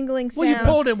 makes a jingling sound. Well, you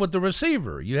pulled it with the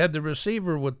receiver. You had the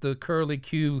receiver with the curly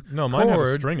Q No, mine had a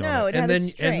cord. string on No, it. it had and a then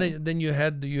string. then you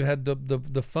had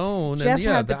the phone. Jeff and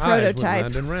yeah, had the eyes went prototype.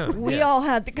 round and round. We Yeah. all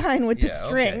had the kind with the Yeah,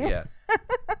 string. Okay, yeah.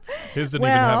 His didn't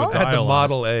Well- even I have a had the dial on it.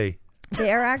 Model A.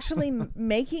 They're actually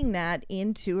making that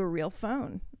into a real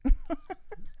phone.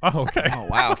 Oh, okay. Oh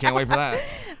wow, can't wait for that.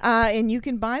 And you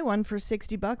can buy one for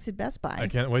 $60 at Best Buy. I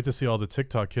can't wait to see all the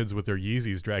TikTok kids with their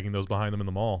Yeezys dragging those behind them in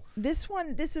the mall. This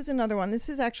is another one. This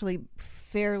is actually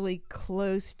fairly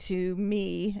close to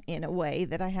me in a way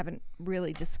that I haven't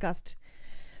really discussed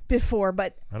before.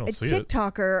 But I a don't see it.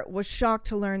 TikToker was shocked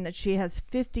to learn that she has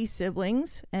 50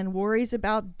 siblings and worries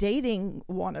about dating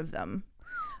one of them.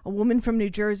 A woman from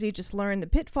New Jersey just learned the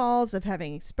pitfalls of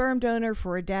having a sperm donor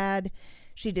for a dad.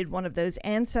 She did one of those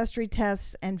ancestry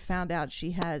tests and found out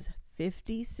she has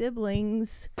 50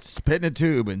 siblings. Spit in a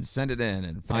tube and send it in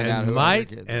and find out who might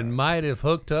kids might have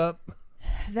hooked up.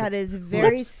 That is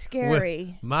very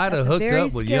scary. Might That's have a hooked very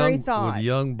up with scary thought.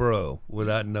 young bro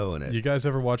without knowing it. You guys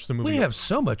ever watch the movie? We have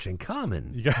so much in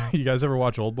common. You guys ever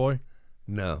watch Old Boy?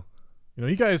 No.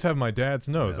 You guys have my dad's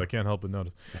nose. I can't help but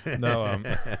notice. No,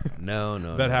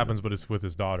 No. that happens, but it's with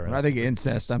his daughter. When I think of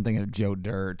incest, I'm thinking of Joe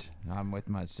Dirt. I'm with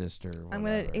my sister. I'm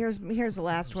gonna. Here's the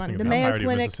last one. thinking The of Mayo Entirety of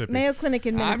Clinic. Mississippi. Mayo Clinic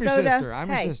in I'm your Minnesota. sister. I'm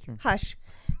your Hey, sister. hush.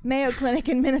 Mayo Clinic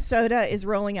in Minnesota is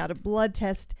rolling out a blood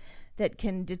test that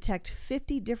can detect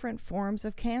 50 different forms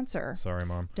of cancer. Sorry,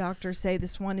 Mom. Doctors say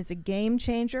this one is a game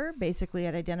changer. Basically,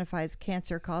 it identifies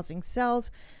cancer-causing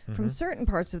cells from certain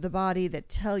parts of the body that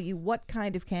tell you what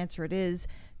kind of cancer it is.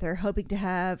 They're hoping to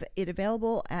have it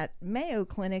available at Mayo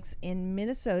Clinics in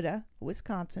Minnesota,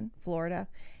 Wisconsin, Florida,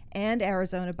 and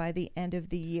Arizona by the end of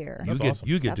the year. You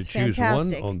get to That's choose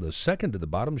fantastic. one on the second to the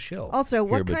bottom shelf. Also,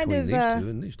 here what kind between of these two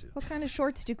and these two? what kind of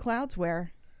shorts do clouds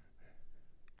wear?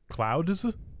 Clouds?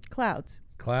 Clouds.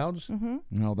 Clouds?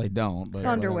 No, they don't. But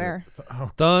Underwear.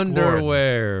 Oh,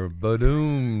 Thunderwear.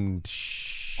 Badoom.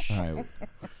 All right.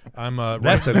 I'm.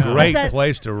 That's right a now- great Has that-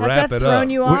 place to Has wrap that it thrown up.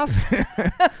 you off?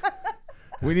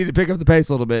 We need to pick up the pace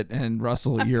a little bit, and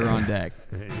Russell, you're on deck.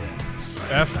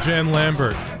 F. Jen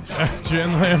Lambert. F.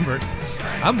 Jen Lambert.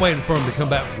 I'm waiting for him to come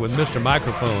back with Mr.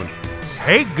 Microphone.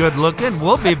 Hey, good looking.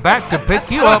 We'll be back to pick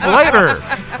you up later.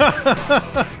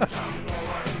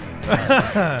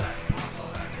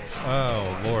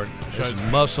 Oh, Lord. This is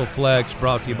Muscle Flex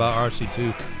brought to you by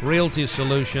RC2 Realty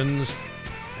Solutions.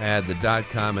 Add the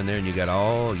 .com in there, and you got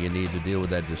all you need to deal with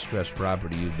that distressed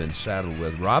property you've been saddled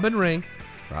with. Robin Ring,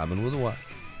 Robin with a Y,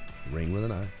 Ring with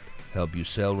an I. Help you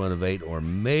sell, renovate, or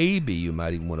maybe you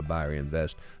might even want to buy or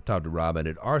invest. Talk to Robin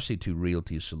at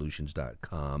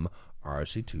rc2realtysolutions.com,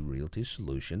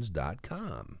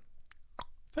 rc2realtysolutions.com.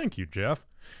 Thank you, Jeff.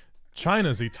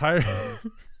 China's entire...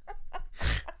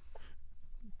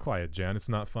 Quiet, Jan. It's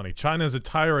not funny. China's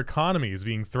entire economy is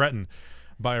being threatened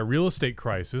by a real estate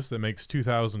crisis that makes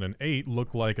 2008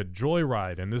 look like a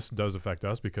joyride. And this does affect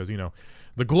us because,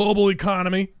 the global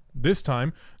economy, this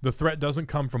time, the threat doesn't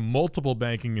come from multiple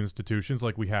banking institutions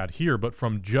like we had here, but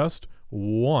from just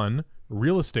one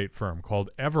real estate firm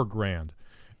called Evergrande.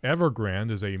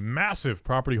 Evergrande is a massive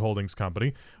property holdings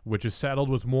company which is saddled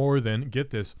with more than,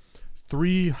 get this,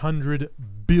 $300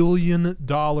 billion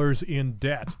in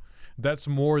debt. That's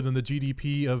more than the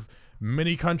GDP of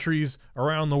many countries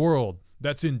around the world.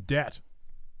 That's in debt.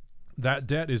 That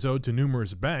debt is owed to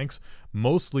numerous banks,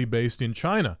 mostly based in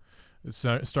China. It's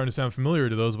starting to sound familiar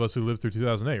to those of us who lived through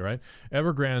 2008, right?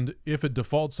 Evergrande, if it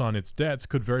defaults on its debts,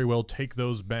 could very well take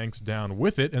those banks down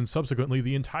with it and subsequently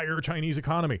the entire Chinese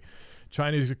economy.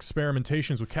 China's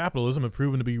experimentations with capitalism have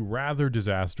proven to be rather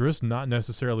disastrous, not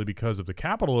necessarily because of the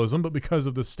capitalism, but because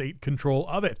of the state control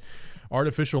of it.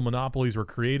 Artificial monopolies were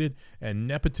created, and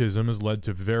nepotism has led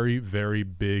to very, very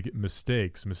big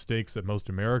mistakes that most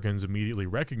Americans immediately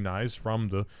recognized from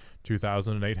the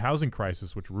 2008 housing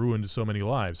crisis, which ruined so many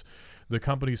lives. The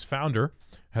company's founder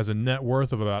has a net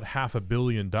worth of about $500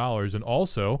 million and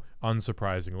also,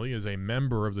 unsurprisingly, is a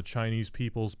member of the Chinese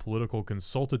People's Political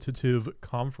Consultative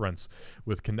Conference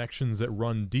with connections that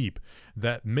run deep.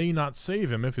 That may not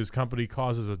save him if his company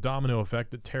causes a domino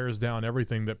effect that tears down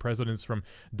everything that presidents from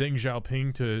Deng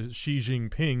Xiaoping to Xi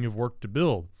Jinping have worked to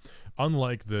build.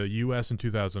 Unlike the U.S. in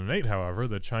 2008, however,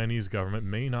 the Chinese government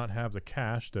may not have the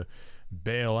cash to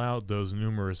bail out those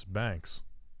numerous banks.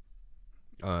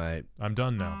 All right. I'm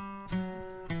done now.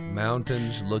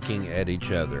 Mountains looking at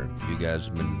each other. You guys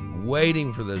have been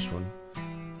waiting for this one.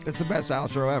 It's the best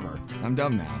outro ever. I'm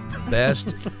dumb now.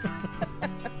 Best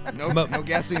No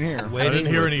guessing here. I waiting didn't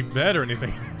hear with any bed or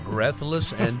anything.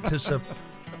 breathless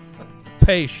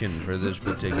anticipation for this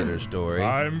particular story.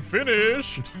 I'm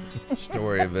finished.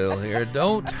 Storyville here.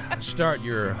 Don't start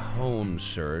your home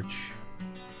search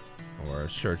or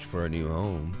search for a new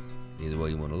home, either way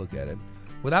you want to look at it,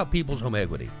 without People's Home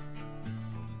Equity.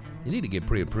 You need to get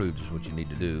pre-approved is what you need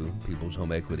to do. People's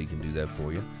Home Equity can do that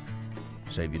for you.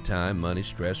 Save you time, money,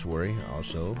 stress, worry.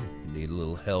 Also, you need a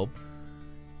little help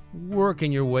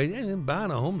working your way. And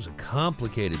buying a home is a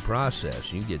complicated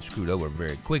process. You can get screwed over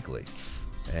very quickly.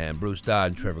 And Bruce Dodd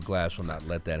and Trevor Glass will not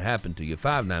let that happen to you.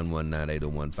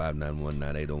 591-9801,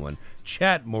 591-9801,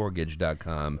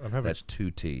 chatmortgage.com. That's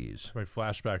 2 T's. My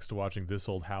flashbacks to watching This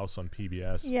Old House on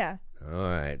PBS. Yeah. All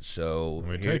right, so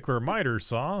We take her miter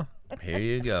saw. here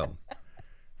you go.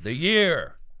 The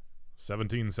year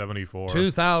 1774.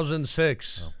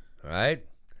 2006, right?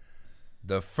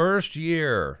 The first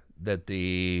year that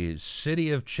the city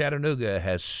of Chattanooga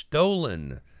has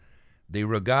stolen the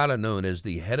regatta known as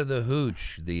the Head of the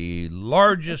Hooch, the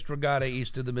largest regatta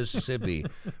east of the Mississippi,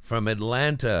 from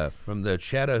Atlanta, from the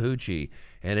Chattahoochee,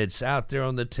 and it's out there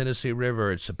on the Tennessee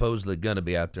River. It's supposedly going to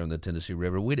be out there on the Tennessee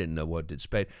River. We didn't know what to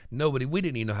expect. We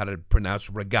didn't even know how to pronounce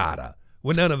regatta.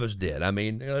 Well, none of us did. I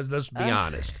mean, let's be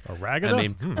honest. A ragged. I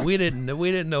mean, we didn't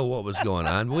know what was going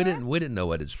on. We didn't know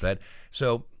what it sped.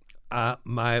 So,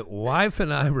 my wife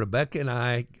and I, Rebecca and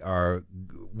I,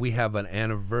 we have an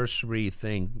anniversary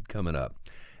thing coming up,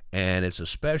 and it's a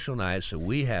special night. So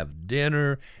we have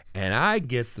dinner, and I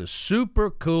get the super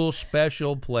cool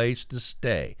special place to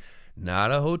stay.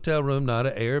 Not a hotel room, not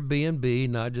an Airbnb,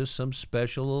 not just some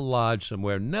special little lodge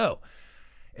somewhere. No.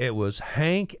 It was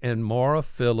Hank and Maura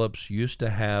Phillips used to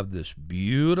have this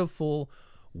beautiful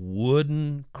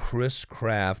wooden Chris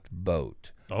Craft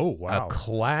boat. Oh, wow. A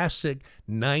classic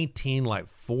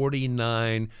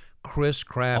 1949 Chris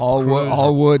Craft All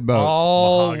cruiser. wood boats.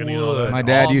 All Mahogany and all wood. that. My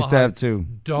dad All used to have mahogany. two.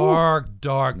 Dark.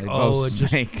 They Oh, both it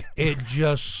just, sank.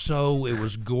 it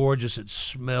was gorgeous. It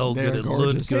smelled They're good. It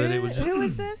gorgeous. looked good. It was just, Who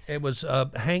was this? it was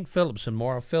Hank Phillips and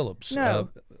Maura Phillips. No.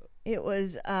 It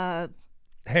was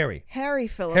Harry. Harry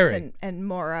Phillips Harry. and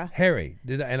Maura. Harry.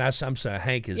 I'm sorry.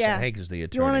 Hank is Yeah. Hank is the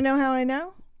attorney. Do you want to know how I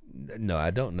know? No,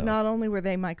 I don't know. Not only were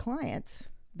they my clients,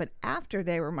 but after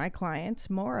they were my clients,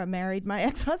 Maura married my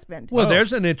ex-husband. Well,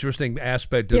 there's an interesting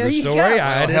aspect to There the you story. go.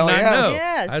 I did hell not yes. know.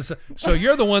 Yes. So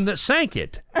you're the one that sank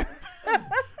it.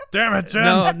 Damn it,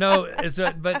 Jen. No,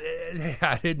 but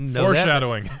I didn't know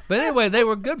Foreshadowing. that. But anyway, they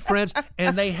were good friends,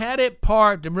 and they had it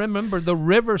parked. And remember, the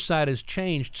riverside has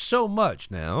changed so much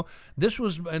now. This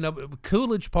was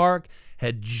Coolidge Park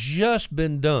had just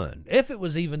been done, if it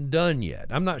was even done yet.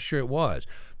 I'm not sure it was.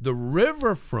 The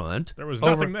riverfront, There was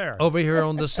nothing there. over here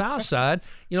on the south side.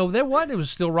 There wasn't. It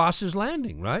was still Ross's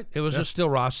Landing, right? It was just still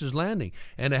Ross's Landing,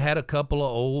 and it had a couple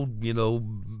of old,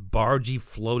 bargey,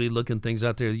 floaty-looking things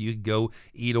out there that you could go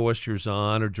eat oysters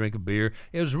on or drink a beer.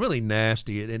 It was really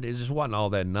nasty, and it just wasn't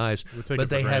all that nice. take But it for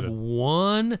they had granted.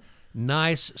 one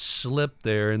nice slip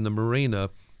there in the marina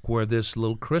where this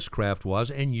little Chris Craft was,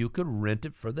 and you could rent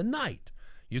it for the night.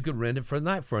 You could rent it for the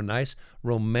night for a nice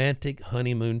romantic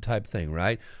honeymoon type thing,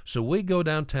 right? So we go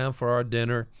downtown for our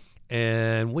dinner,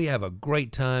 and we have a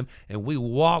great time, and we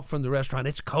walk from the restaurant.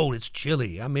 It's cold, it's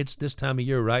chilly. I mean, it's this time of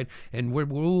year, right? And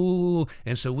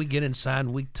and so we get inside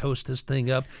and we toast this thing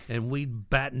up, and we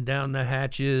batten down the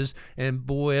hatches, and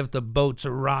boy, if the boats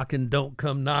are rocking, don't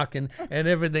come knocking, and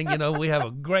everything. We have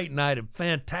a great night, a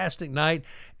fantastic night,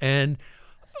 and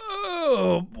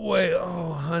oh boy,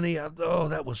 oh honey,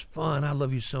 that was fun. I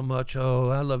love you so much. Oh,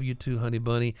 I love you too, honey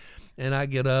bunny. And I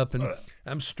get up and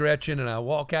I'm stretching and I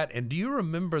walk out. And do you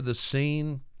remember the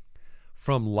scene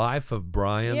from Life of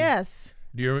Brian? Yes.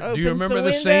 Do you Opens remember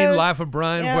the the scene, windows. Life of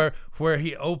Brian, Yep. where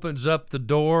he opens up the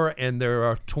door and there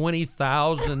are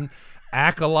 20,000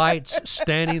 acolytes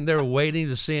standing there waiting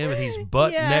to see him, and he's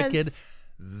butt Yes. naked?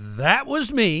 That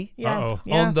was me Yeah. Uh-oh.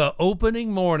 Yeah. on the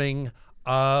opening morning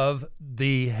of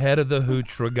the Head of the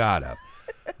Hooch Regatta.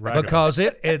 Right on. Because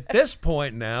it at this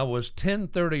point now was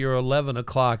 10:30 or 11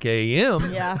 o'clock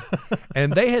a.m. Yeah.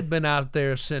 and they had been out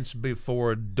there since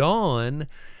before dawn,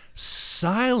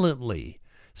 silently,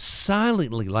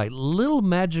 like little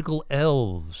magical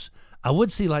elves. I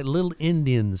would say like little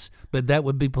Indians, but that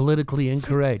would be politically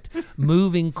incorrect,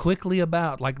 moving quickly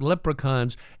about like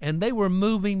leprechauns, and they were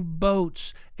moving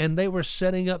boats, and they were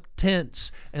setting up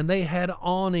tents, and they had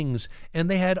awnings,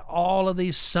 and they had all of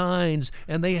these signs,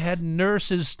 and they had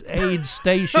nurses' aid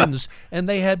stations, and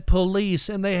they had police,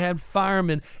 and they had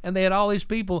firemen, and they had all these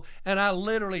people, and I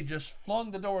literally just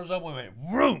flung the doors open and went,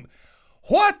 vroom!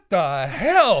 What the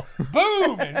hell?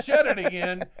 Boom! And shut it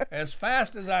again as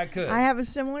fast as I could. I have a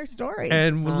similar story.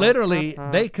 And literally,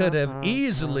 they could have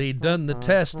easily done the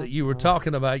test that you were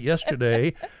talking about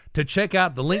yesterday to check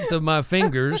out the length of my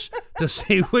fingers to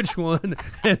see which one,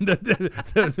 and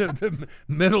the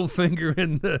middle finger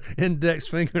and the index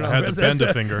finger. And I all had the to rest. bend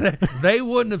a finger. They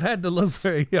wouldn't have had to look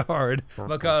very hard,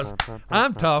 because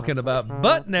I'm talking about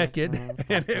butt naked,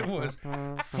 and it was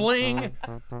fling.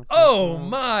 Oh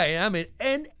my! I mean,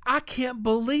 and I can't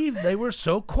believe they were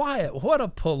so quiet. What a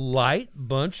polite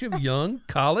bunch of young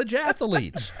college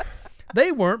athletes. They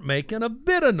weren't making a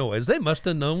bit of noise. They must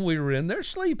have known we were in there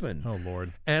sleeping. Oh,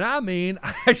 Lord. And I mean,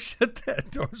 I shut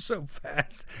that door so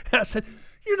fast. I said,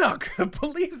 "You're not going to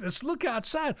believe this. Look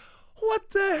outside. What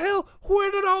the hell? Where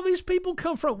did all these people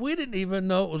come from?" We didn't even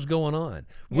know what was going on.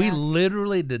 We Yeah.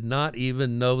 literally did not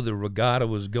even know the regatta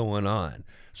was going on.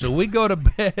 So we go to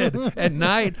bed at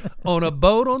night on a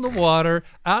boat on the water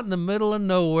out in the middle of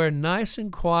nowhere, nice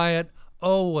and quiet.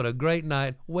 Oh, what a great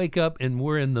night. Wake up and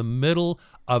we're in the middle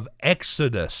of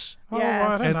Exodus.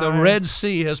 Yes. And the Red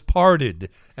Sea has parted,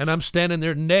 and I'm standing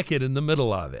there naked in the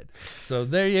middle of it. So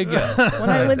there you go. When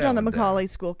I lived That on the one down. Macaulay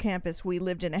School campus, we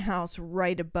lived in a house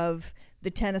right above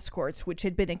the tennis courts, which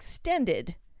had been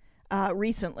extended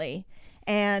recently.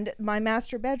 And my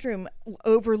master bedroom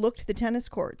overlooked the tennis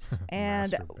courts.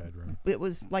 And Master bedroom. it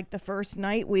was like the first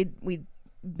night we'd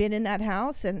been in that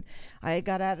house, and I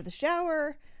got out of the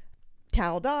shower,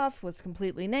 toweled off, was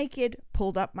completely naked,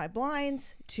 pulled up my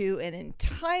blinds to an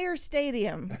entire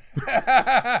stadium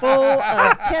full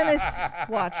of tennis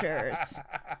watchers.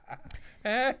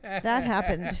 That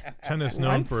happened. Tennis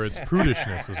known for Once. its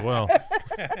prudishness as well.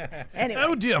 Anyway,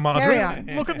 Oh dear, carry Marjorie. on.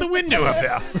 Look at the window up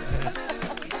there.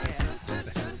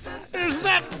 Is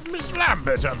that Miss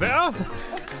Lambert up there?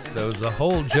 There was a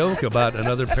whole joke about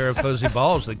another pair of fuzzy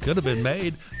balls that could have been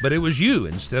made, but it was you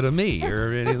instead of me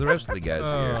or any of the rest of the guys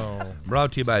here.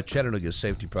 Brought to you by Chattanooga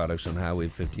Safety Products on Highway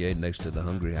 58 next to the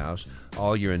Hungry House.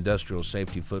 All your industrial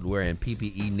safety footwear and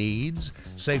PPE needs.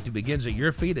 Safety begins at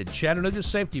your feet at Chattanooga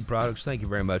Safety Products. Thank you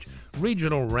very much.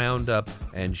 Regional Roundup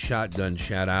and Shotgun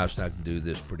Shout-Outs. I can do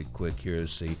this pretty quick here.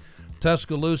 See,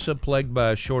 Tuscaloosa plagued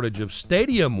by a shortage of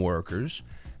stadium workers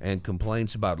and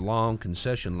complaints about long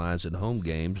concession lines at home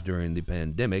games during the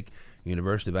pandemic.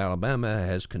 University of Alabama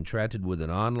has contracted with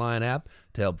an online app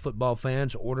to help football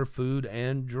fans order food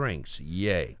and drinks.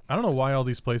 Yay. I don't know why all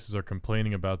these places are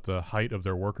complaining about the height of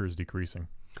their workers decreasing.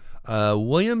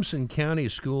 Williamson County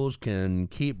schools can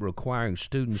keep requiring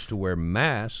students to wear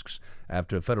masks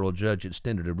after a federal judge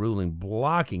extended a ruling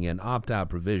blocking an opt-out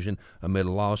provision amid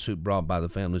a lawsuit brought by the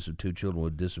families of 2 children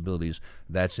with disabilities.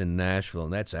 That's in Nashville,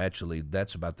 and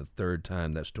that's about the third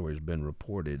time that story has been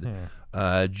reported.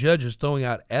 Judge is throwing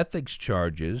out ethics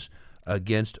charges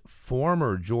against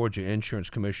former Georgia Insurance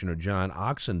Commissioner John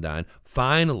Oxendine,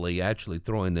 finally actually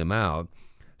throwing them out,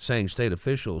 saying state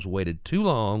officials waited too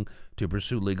long to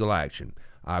pursue legal action.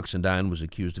 Oxendine was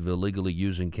accused of illegally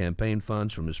using campaign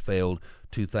funds from his failed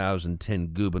 2010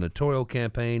 gubernatorial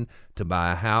campaign to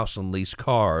buy a house and lease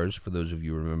cars, for those of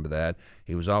you who remember that.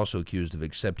 He was also accused of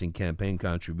accepting campaign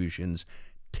contributions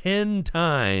 10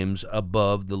 times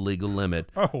above the legal limit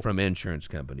from insurance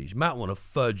companies. You might want to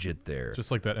fudge it there.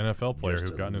 Just like that NFL player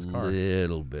who got in his car. Just a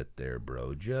little bit there,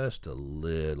 bro. Just a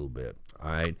little bit.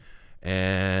 All right.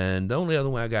 And the only other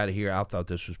one I got here, I thought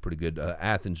this was pretty good.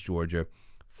 Athens, Georgia.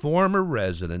 Former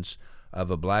residents of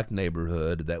a black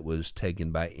neighborhood that was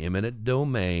taken by eminent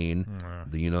domain,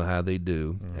 you know how they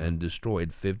do, and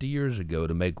destroyed 50 years ago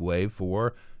to make way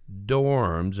for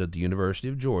dorms at the University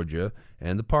of Georgia,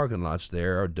 and the parking lots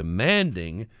there are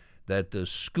demanding that the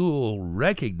school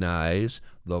recognize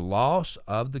the loss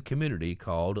of the community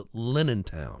called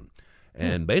Lenintown.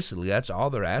 And basically that's all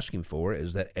they're asking for,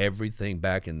 is that everything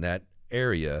back in that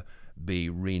area be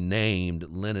renamed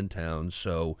Lenintown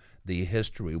so the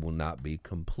history will not be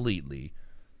completely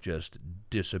just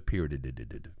disappeared.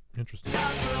 Interesting.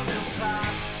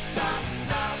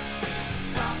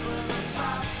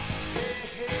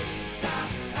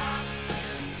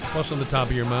 What's on the top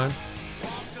of your mind?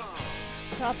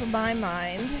 Top of my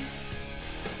mind.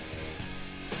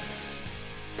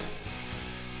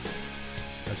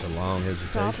 That's a long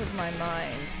hesitation. Top of my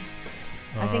mind.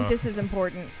 I think this is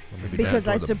important Maybe because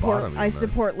down I toward the bottom of your mind.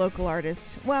 support local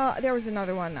artists. Well, there was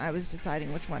another one. I was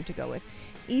deciding which one to go with.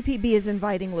 EPB is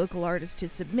inviting local artists to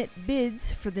submit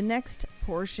bids for the next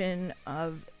portion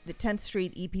of the 10th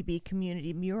Street EPB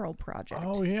Community Mural Project.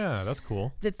 Oh, yeah, that's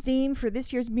cool. The theme for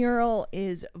this year's mural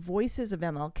is Voices of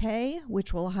MLK,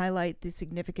 which will highlight the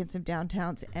significance of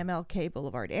downtown's MLK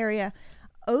Boulevard area.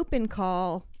 Open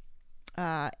call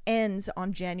ends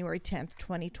on January 10th,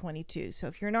 2022. So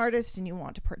if you're an artist and you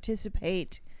want to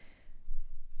participate,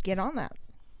 get on that.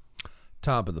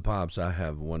 Top of the pops, I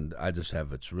have one.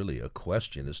 It's really a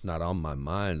question. It's not on my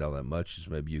mind all that much. As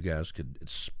maybe you guys could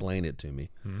explain it to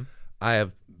me. I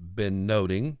have been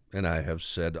noting, and I have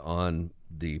said on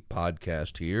the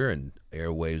podcast here and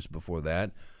airwaves before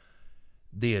that,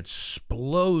 the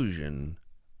explosion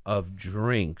of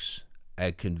drinks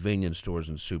at convenience stores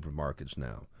and supermarkets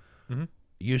now.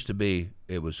 Used to be,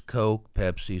 it was Coke,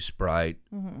 Pepsi, Sprite,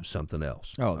 something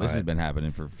else. Oh, this has been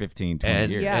happening for 15,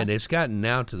 20 years. Yeah. And it's gotten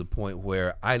now to the point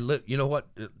where you know what?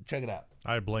 Check it out.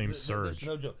 I blame Surge.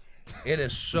 No joke. It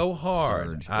is so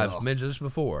hard. Surge, I've ugh. mentioned this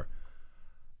before.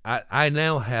 I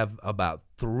now have about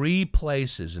 3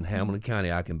 places in Hamilton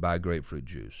County I can buy grapefruit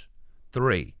juice.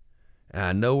 3. And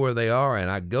I know where they are,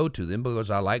 and I go to them because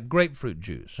I like grapefruit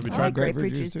juice. Have you I tried like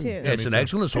grapefruit grapefruit juice juice, too. too? It's me an too.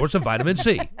 excellent source of vitamin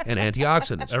C and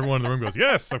antioxidants. Everyone in the room goes,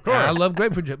 yes, of course. I love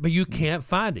grapefruit juice, but you can't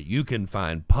find it. You can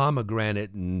find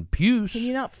pomegranate and puce. Can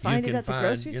you not find it can at the find,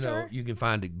 grocery you know, store? you can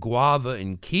find guava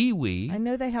and kiwi. I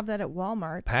know they have that at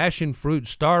Walmart. Passion fruit,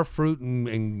 star fruit,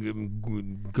 and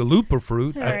galupa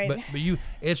fruit. All right. But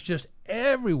it's just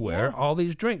everywhere. Yeah. All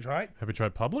these drinks, right? Have you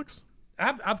tried Publix?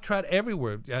 I've tried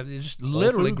everywhere. It's just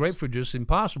literally Foods? grapefruit juice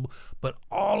impossible. But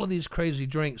all of these crazy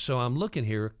drinks. So I'm looking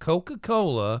here.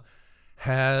 Coca-Cola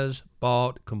has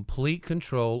bought complete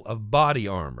control of Body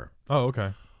Armor. Oh,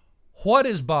 okay. What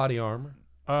is Body Armor?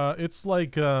 It's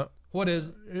like What is?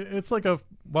 it's like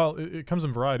it comes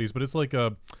in varieties, but it's like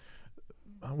a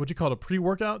what'd you call it, a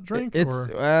pre-workout drink?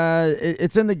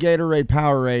 It's in the Gatorade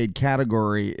Powerade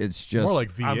category. It's just More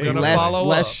like I'm V8. gonna less follow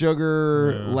less up.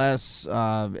 sugar, Yeah. less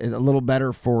a little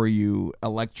better for you,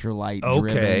 electrolyte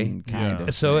driven kind Yeah.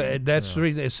 of. So thing. that's the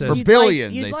reason it says. For You'd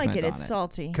billions Like, they you'd like spent it. on It's it.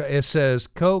 salty. It says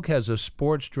Coke has a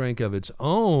sports drink of its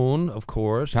own, of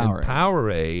course, and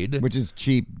Powerade, which is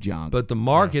cheap junk, but the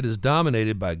market is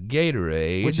dominated by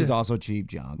Gatorade, which is also cheap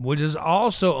junk. which is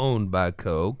also owned by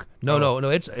Coke. No,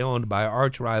 it's owned by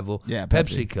arch rival Yeah,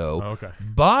 Pepsi. PepsiCo. Oh, okay.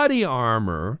 Body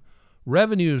Armor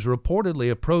revenues reportedly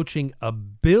approaching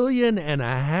 $1.5 billion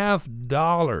Yeah,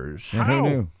 who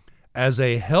knew? as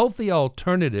a healthy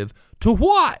alternative to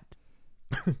what?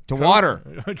 To water.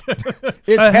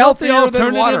 It's A healthy healthier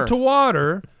than alternative water. to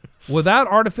water without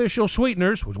artificial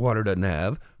sweeteners, which water doesn't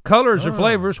have, colors or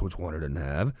flavors, which water doesn't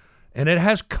have, and it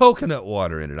has coconut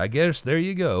water in it. I guess there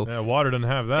you go. Yeah, water doesn't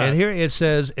have that. And here it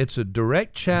says it's a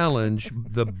direct challenge.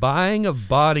 The buying of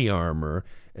Body Armor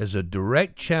is a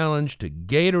direct challenge to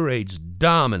Gatorade's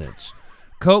dominance.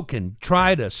 Coke can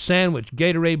try to sandwich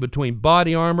Gatorade between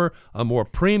Body Armor, a more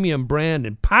premium brand,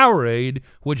 and Powerade,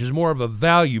 which is more of a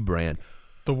value brand.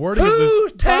 the wording of Who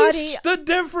this, tastes the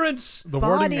difference? the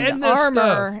wording, Body in this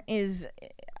Armor is.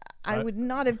 I would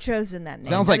not have chosen that name.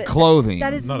 Sounds That like is- clothing.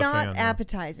 That is Not a not fan, no.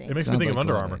 appetizing. it makes Sounds me think like of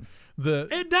Under clothing. Armour. The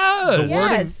It does.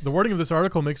 Yes. the wording of this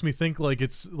article makes me think like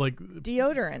it's like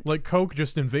Deodorant. Coke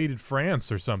just invaded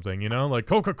France or something, you know? Like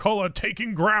Coca-Cola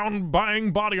taking ground,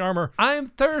 buying Body Armor. I'm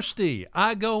thirsty.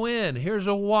 I go in. Here's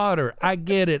a water. I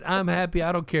get it. I'm happy.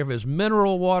 I don't care if it's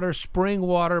mineral water, spring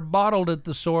water, bottled at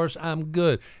the source. I'm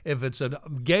good. If it's a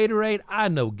Gatorade, I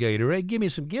know Gatorade. Give me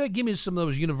some of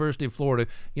those University of Florida,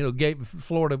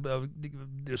 Florida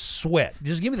sweat.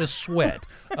 Just give me the sweat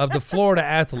of the Florida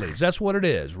athletes. That's what it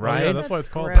is, right? Yeah, that's why it's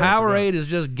called gross. Powerade is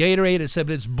just Gatorade, except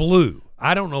it's blue.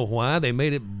 I don't know why they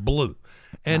made it blue.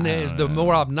 And it's the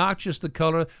more obnoxious the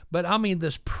color. But I mean,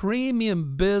 this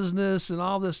premium business and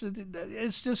all this,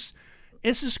 it's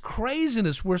just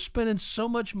craziness. We're spending so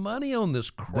much money on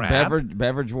this The crap.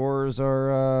 beverage wars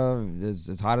are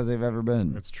as hot as they've ever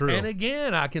been. It's true. And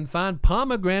again, I can find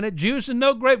pomegranate juice and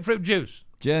no grapefruit juice.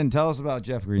 Jen, tell us about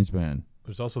Jeff Greenspan.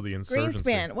 There's also the insurgency.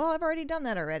 Greenspan. Well, I've already done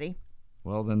that already.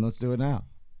 Well, then let's do it now.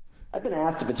 I've been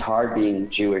asked if it's hard being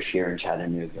Jewish here in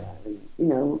Chattanooga. You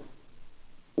know,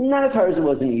 not as hard as it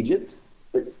was in Egypt,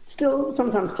 but still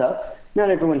sometimes tough. Not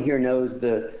everyone here knows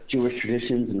the Jewish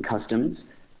traditions and customs.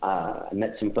 I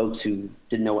met some folks who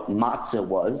didn't know what matzah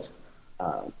was.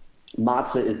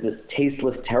 Matzah is this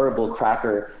tasteless, terrible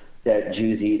cracker that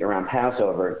Jews eat around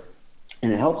Passover.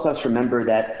 And it helps us remember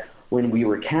that when we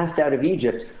were cast out of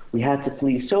Egypt, we had to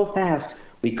flee so fast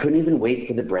we couldn't even wait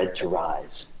for the bread to rise.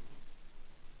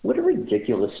 What a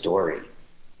ridiculous story.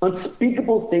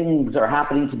 Unspeakable things are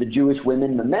happening to the Jewish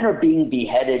women. The men are being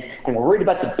beheaded, and we're worried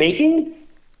about the baking?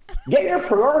 Get your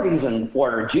priorities in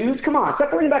order, Jews. Come on,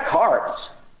 stop worrying about carbs.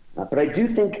 But I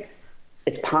do think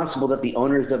it's possible that the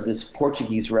owners of this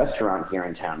Portuguese restaurant here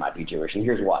in town might be Jewish, and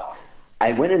here's why.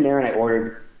 I went in there and I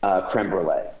ordered creme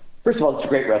brulee. First of all, it's a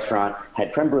great restaurant.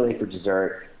 Had creme brulee for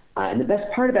dessert. And the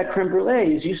best part about creme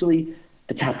brulee is usually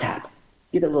the tap-tap.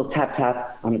 Get a little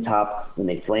tap-tap on the top when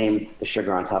they flame the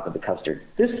sugar on top of the custard.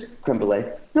 This creme brulee,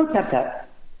 no tap-tap.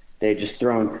 They had just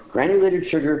thrown granulated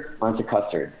sugar onto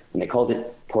custard, and they called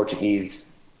it Portuguese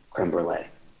creme brulee.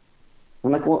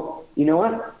 I'm like, well, you know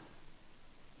what?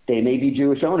 They may be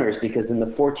Jewish owners because in the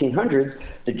 1400s,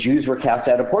 the Jews were cast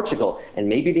out of Portugal, and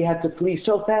maybe they had to flee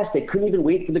so fast they couldn't even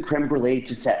wait for the creme brulee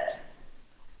to set.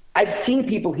 I've seen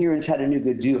people here in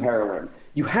Chattanooga do heroin.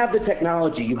 You have the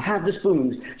technology, you have the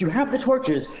spoons, you have the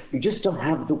torches, you just don't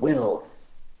have the will.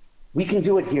 We can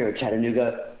do it here at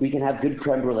Chattanooga. We can have good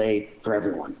creme brulee for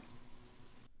everyone.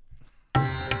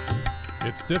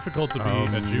 It's difficult to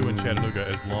be a Jew in Chattanooga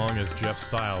as long as Jeff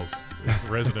Stiles is a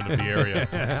resident of the area.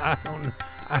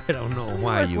 I don't know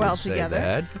why work you well would say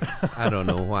together. that. I don't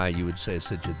know why you would say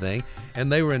such a thing.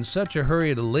 And they were in such a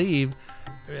hurry to leave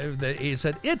that he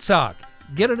said, Itzhak,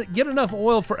 get enough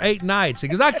oil for 8 nights. He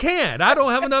goes, I can't. I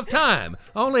don't have enough time.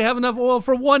 I only have enough oil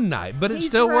for 1 night. But it He's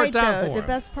still right, worked out though. for The him.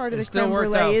 best part of It the still creme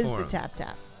worked out brulee is for the him.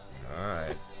 tap-tap. All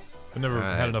right. I never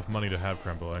Right. had enough money to have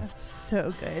creme brulee.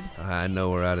 So good. I know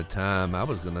we're out of time. I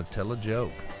was going to tell a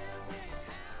joke.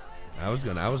 I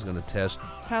was gonna test.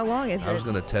 How long is I was it?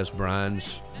 gonna test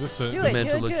Brian's This Do it, do mental it,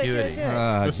 do it, do it, acuity. do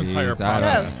it. this entire geez, I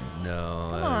don't- podcast. No,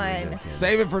 Come I don't on. think I can.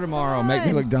 Save it for tomorrow. Make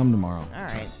me look dumb tomorrow. All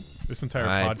right. This entire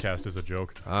Right. podcast is a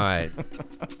joke. All right,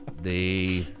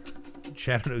 the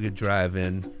Chattanooga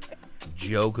Drive-In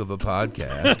joke of a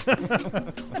podcast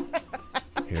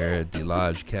here at the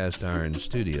Lodge Cast Iron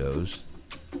Studios.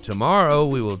 Tomorrow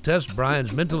we will test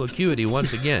Brian's mental acuity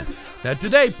once again. Now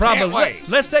today probably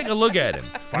let's take a look at him.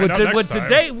 Find out next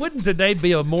time. Wouldn't today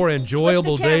be a more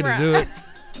enjoyable Flip the day to camera.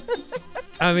 do it?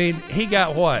 I mean, he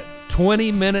got what,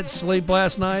 20 minutes sleep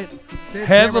last night?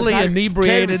 Heavily camera's not-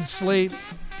 inebriated camera's- sleep.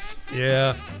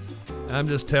 Yeah, I'm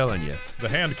just telling you. The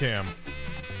hand cam.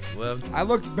 Well, I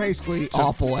looked basically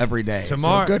awful every day.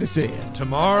 tomorrow- So good to see you.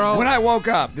 tomorrow. When I woke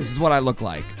up, this is what I look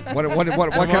like. What can tomorrow,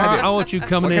 I do? I want you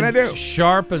coming What in can I do?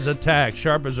 sharp as a tack,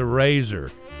 sharp as a razor.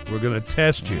 We're gonna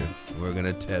test you. We're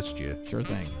gonna test you. Sure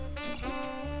thing.